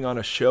and putting on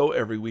a show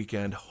every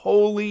weekend.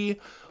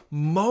 Holy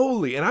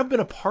moly! And I've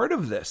been a part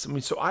of this.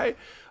 So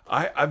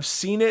I've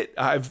seen it.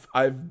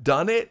 I've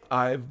done it.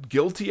 I'm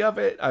guilty of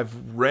it. I've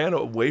ran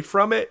away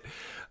from it.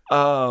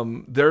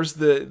 There's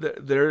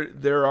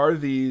there are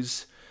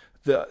these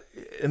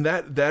and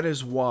that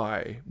is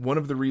why one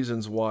of the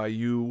reasons why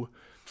you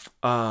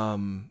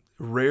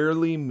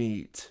rarely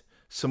meet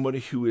somebody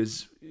who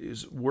is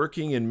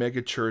working in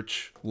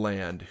megachurch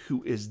land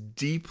who is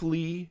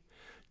deeply,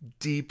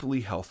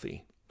 deeply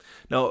healthy.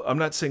 Now, I'm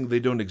not saying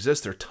they don't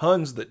exist. There are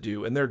tons that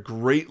do, and they're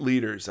great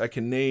leaders. I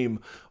can name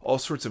all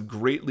sorts of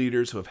great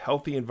leaders who have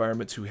healthy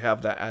environments who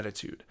have that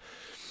attitude.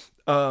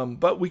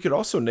 But we could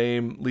also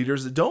name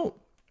leaders that don't.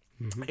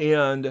 Mm-hmm.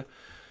 And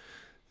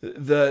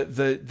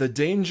the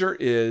danger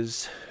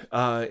is,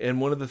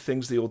 and one of the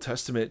things the Old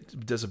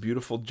Testament does a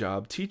beautiful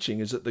job teaching,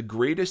 is that the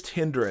greatest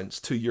hindrance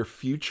to your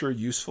future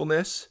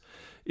usefulness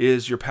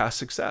is your past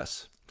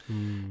success.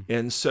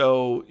 And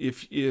so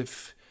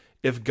if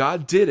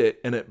God did it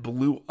and it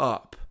blew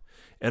up,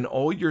 and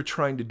all you're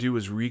trying to do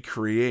is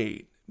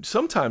recreate,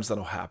 sometimes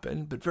that'll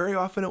happen, but very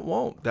often it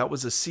won't. That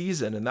was a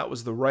season, and that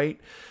was the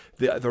right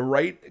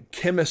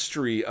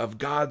chemistry of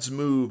God's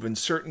move and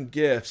certain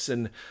gifts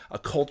and a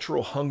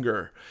cultural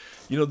hunger.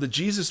 The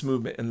Jesus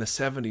movement in the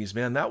 70s,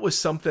 man, that was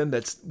something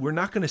we're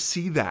not going to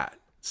see that.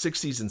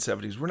 60s and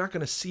 70s, we're not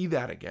going to see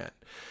that again.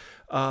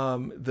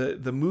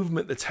 The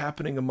movement that's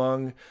happening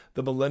among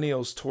the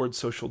millennials towards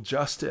social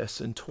justice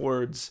and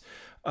towards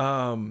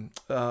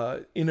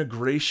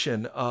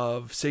integration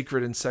of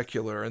sacred and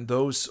secular and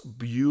those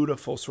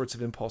beautiful sorts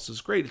of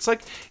impulses. Great. It's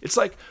like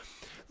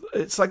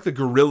the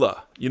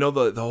gorilla,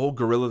 the whole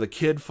gorilla, the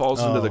kid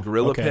falls into the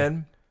gorilla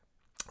pen,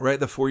 right?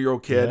 The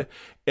 4-year-old kid.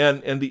 Yeah.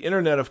 And the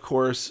internet, of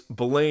course,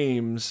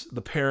 blames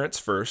the parents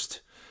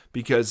first,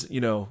 because,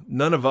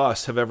 none of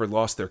us have ever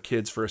lost their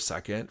kids for a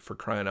second, for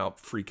crying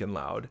out freaking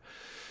loud.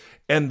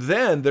 And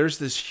then there's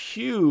this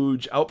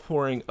huge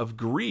outpouring of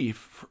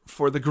grief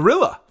for the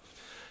gorilla,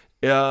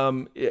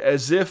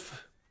 as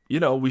if,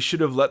 we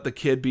should have let the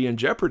kid be in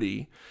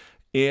jeopardy,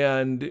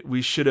 and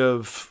we should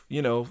have,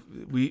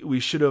 we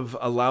should have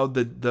allowed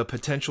the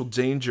potential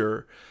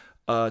danger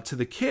to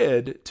the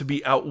kid to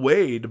be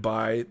outweighed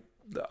by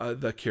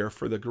the care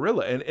for the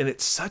gorilla. And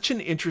it's such an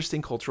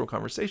interesting cultural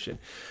conversation,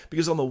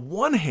 because on the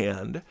one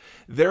hand,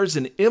 there's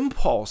an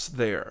impulse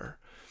there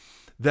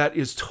that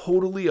is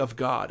totally of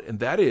God, and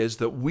that is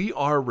that we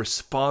are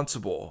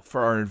responsible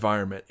for our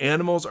environment.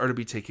 Animals are to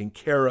be taken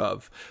care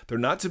of. They're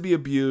not to be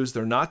abused.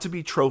 They're not to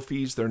be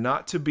trophies. They're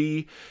not to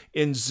be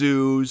in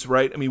zoos,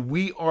 right? I mean,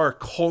 we are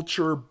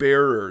culture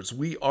bearers.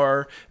 We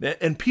are,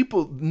 and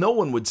people, no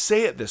one would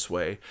say it this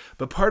way,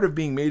 but part of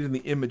being made in the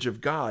image of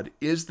God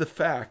is the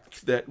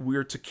fact that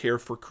we're to care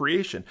for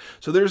creation.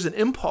 So there's an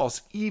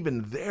impulse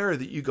even there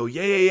that you go,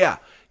 yeah.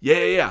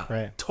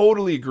 Right.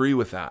 Totally agree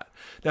with that.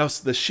 Now,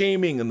 the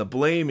shaming and the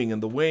blaming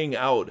and the weighing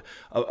out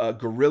a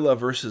gorilla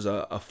versus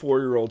a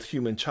 4-year-old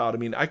human child. I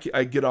mean, I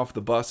get off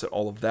the bus at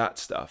all of that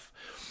stuff.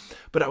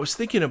 But I was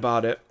thinking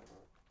about it,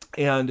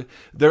 and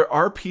there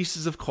are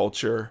pieces of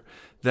culture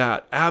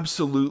that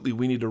absolutely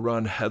we need to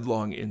run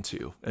headlong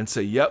into and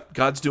say, yep,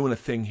 God's doing a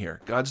thing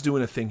here. God's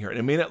doing a thing here. And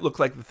it may not look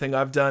like the thing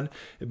I've done.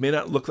 It may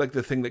not look like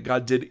the thing that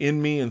God did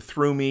in me and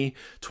through me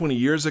 20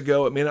 years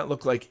ago. It may not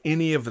look like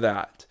any of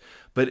that,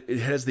 but it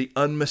has the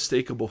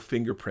unmistakable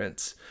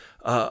fingerprints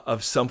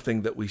of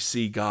something that we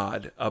see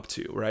God up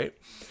to, right?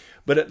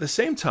 But at the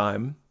same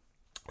time,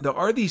 there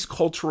are these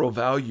cultural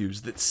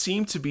values that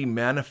seem to be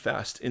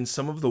manifest in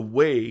some of the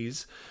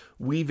ways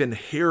we've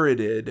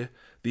inherited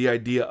the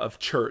idea of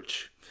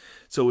church.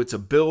 So it's a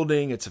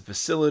building, it's a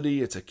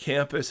facility, it's a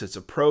campus, it's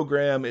a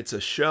program, it's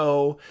a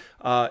show.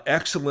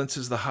 Excellence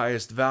is the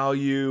highest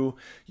value,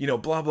 blah,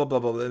 blah, blah,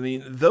 blah. I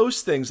mean,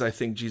 those things I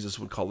think Jesus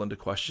would call into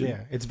question.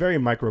 Yeah, it's very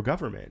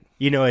micro-government.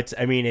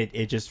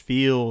 It just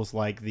feels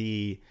like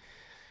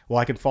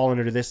I can fall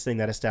under this thing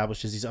that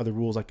establishes these other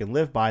rules I can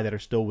live by that are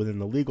still within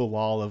the legal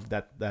law of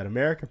that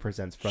America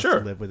presents for us to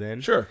live within.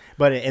 Sure.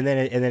 But and then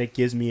it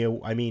gives me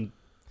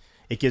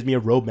it gives me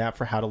a roadmap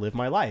for how to live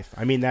my life.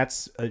 I mean,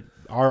 that's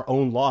our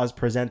own laws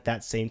present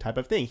that same type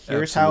of thing.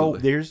 Here's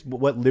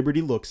what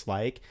liberty looks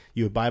like.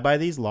 You abide by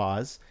these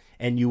laws,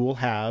 and you will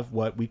have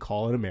what we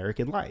call an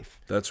American life.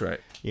 That's right.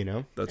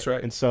 That's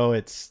right. And so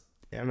I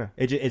don't know.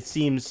 It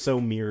seems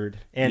so mirrored,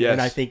 and Yes.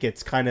 and I think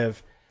it's kind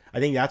of. I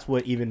think that's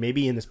what even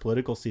maybe in this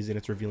political season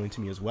it's revealing to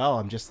me as well.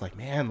 I'm just like,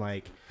 man,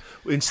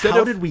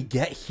 how did we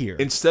get here?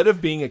 Instead of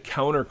being a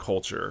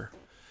counterculture,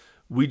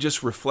 we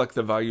just reflect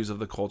the values of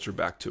the culture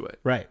back to it.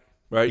 Right.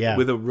 Yeah.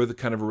 With a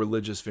kind of a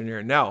religious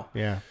veneer. Now,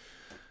 yeah.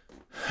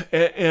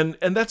 And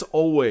that's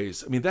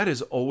always, that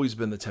has always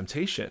been the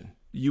temptation.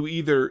 You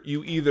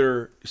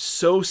either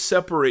so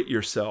separate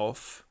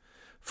yourself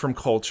from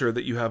culture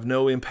that you have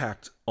no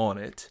impact on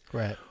it.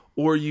 Right.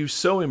 Or you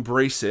so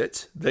embrace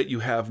it that you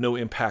have no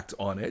impact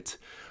on it.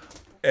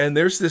 And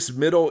there's this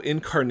middle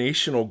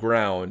incarnational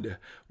ground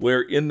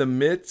where in the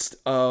midst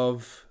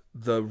of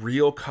the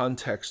real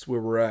context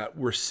where we're at,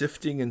 we're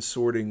sifting and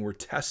sorting, we're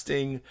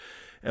testing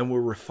and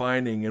we're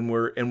refining, and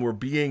we're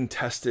being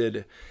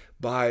tested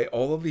by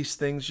all of these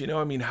things.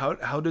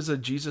 How does a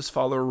Jesus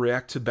follower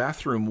react to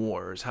bathroom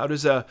wars? How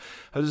does a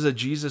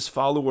Jesus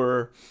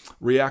follower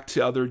react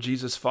to other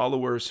Jesus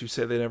followers who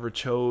say they never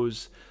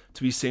chose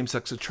to be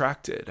same-sex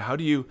attracted? How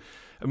do you,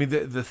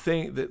 the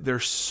thing that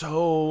there's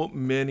so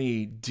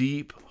many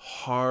deep,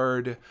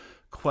 hard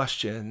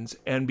questions.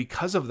 And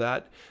because of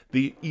that,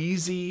 the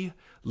easy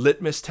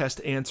litmus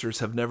test answers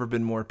have never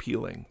been more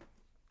appealing.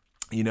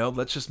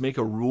 Let's just make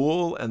a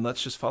rule and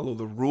let's just follow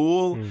the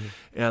rule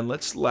and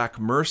let's lack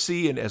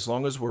mercy. And as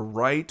long as we're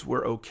right,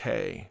 we're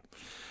okay.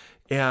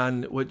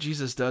 And what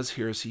Jesus does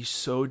here is he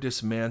so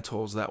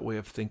dismantles that way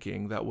of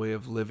thinking, that way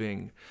of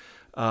living,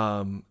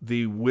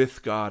 the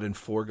with God and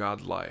for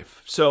God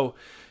life. So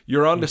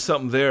you're onto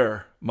something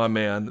there, my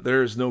man.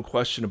 There's no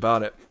question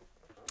about it.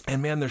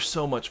 And man, there's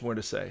so much more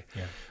to say.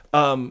 Yeah.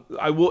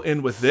 I will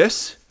end with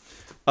this.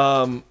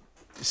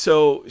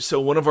 So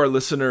one of our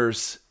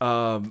listeners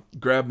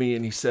grabbed me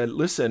and he said,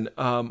 listen,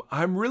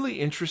 I'm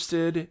really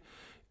interested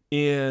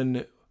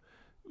in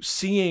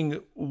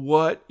seeing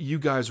what you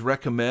guys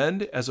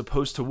recommend as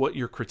opposed to what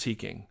you're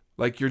critiquing.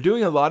 Like, you're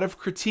doing a lot of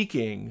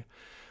critiquing,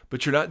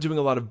 but you're not doing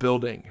a lot of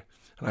building.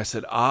 And I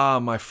said,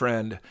 my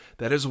friend,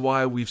 that is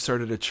why we've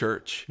started a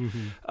church.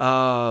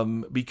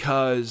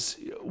 Because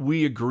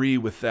we agree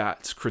with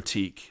that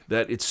critique,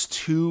 that it's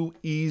too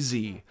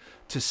easy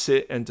to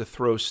sit and to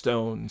throw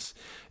stones.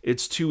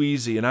 It's too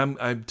easy. And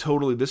I'm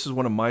totally, this is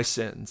one of my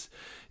sins,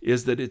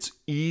 is that it's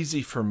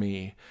easy for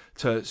me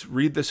to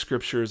read the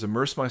scriptures,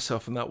 immerse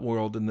myself in that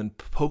world, and then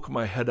poke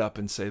my head up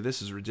and say,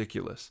 this is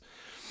ridiculous.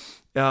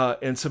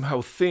 And somehow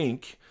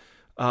think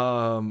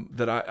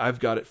that I've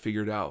got it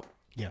figured out.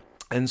 Yeah.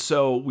 And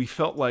so we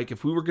felt like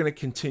if we were going to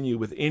continue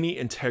with any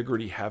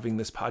integrity having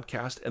this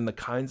podcast and the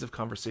kinds of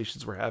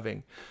conversations we're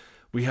having,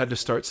 we had to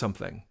start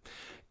something.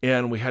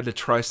 And we had to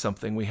try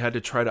something. We had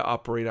to try to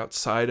operate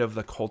outside of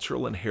the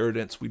cultural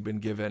inheritance we'd been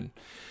given.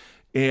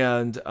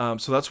 And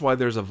so that's why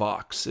there's a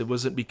Vox. It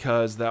wasn't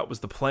because that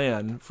was the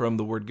plan from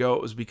the word go.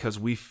 It was because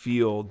we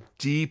feel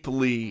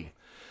deeply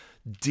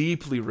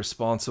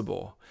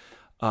responsible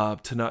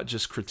to not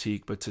just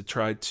critique, but to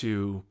try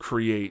to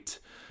create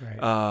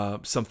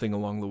something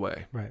along the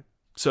way. Right.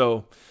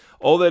 So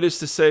all that is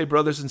to say,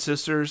 brothers and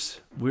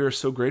sisters, we are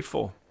so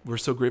grateful. We're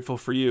so grateful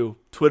for you.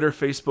 Twitter,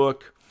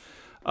 Facebook,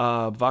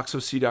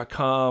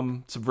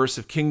 voxoc.com,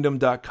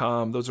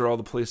 subversivekingdom.com. Those are all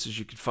the places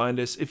you can find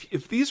us.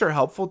 If these are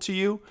helpful to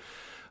you,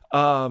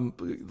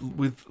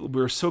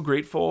 we're so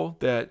grateful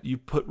that you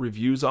put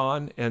reviews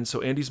on. And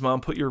so Andy's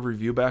mom, put your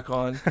review back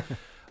on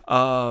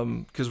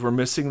because we're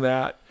missing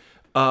that.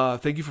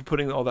 Thank you for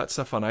putting all that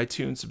stuff on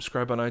iTunes.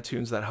 Subscribe on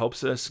iTunes. That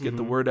helps us get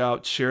the word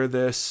out. Share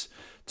this,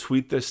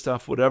 tweet this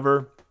stuff,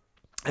 whatever.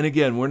 And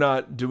again, we're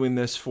not doing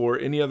this for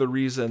any other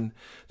reason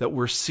that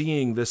we're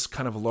seeing this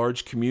kind of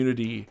large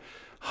community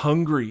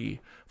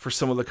hungry for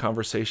some of the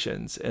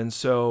conversations. And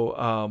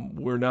so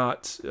we're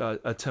not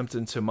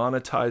attempting to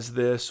monetize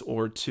this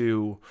or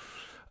to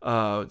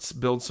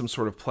build some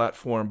sort of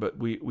platform, but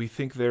we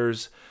think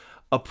there's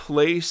a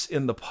place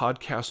in the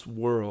podcast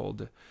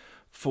world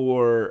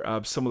for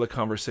some of the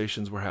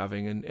conversations we're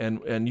having,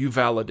 and you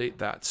validate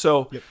that.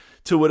 So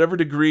to whatever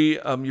degree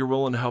you're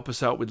willing to help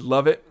us out, we'd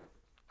love it.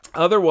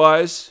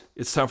 Otherwise,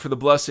 it's time for the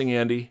blessing,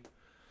 Andy.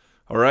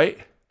 All right?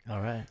 All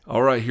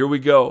right, here we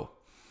go.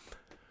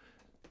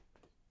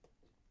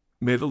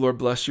 May the Lord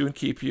bless you and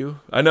keep you.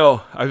 I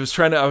know. I was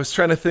trying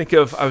to think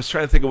of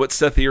what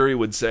Seth Erie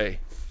would say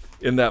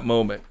in that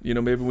moment. You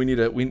know, maybe we need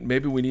a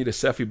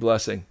Sephi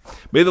blessing.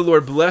 May the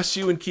Lord bless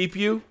you and keep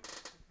you.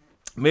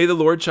 May the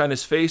Lord shine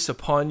his face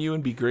upon you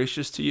and be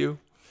gracious to you.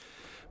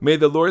 May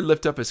the Lord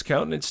lift up his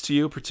countenance to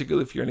you,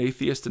 particularly if you're an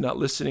atheist and not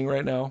listening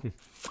right now.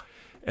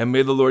 And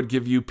may the Lord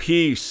give you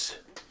peace.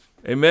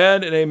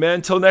 Amen and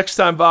amen. Till next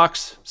time,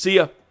 Vox. See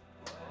ya.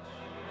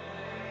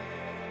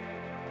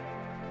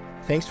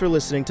 Thanks for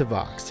listening to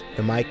Vox,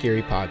 the Mike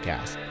Geary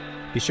podcast.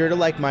 Be sure to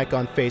like Mike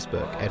on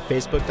Facebook at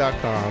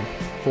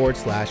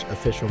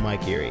facebook.com/official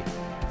Mike Geary.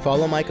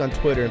 Follow Mike on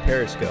Twitter and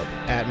Periscope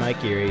at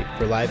Mike Geary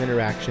for live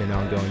interaction and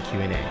ongoing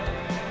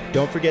Q&A.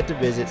 Don't forget to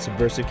visit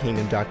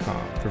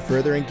subversivekingdom.com for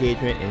further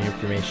engagement and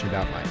information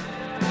about Mike.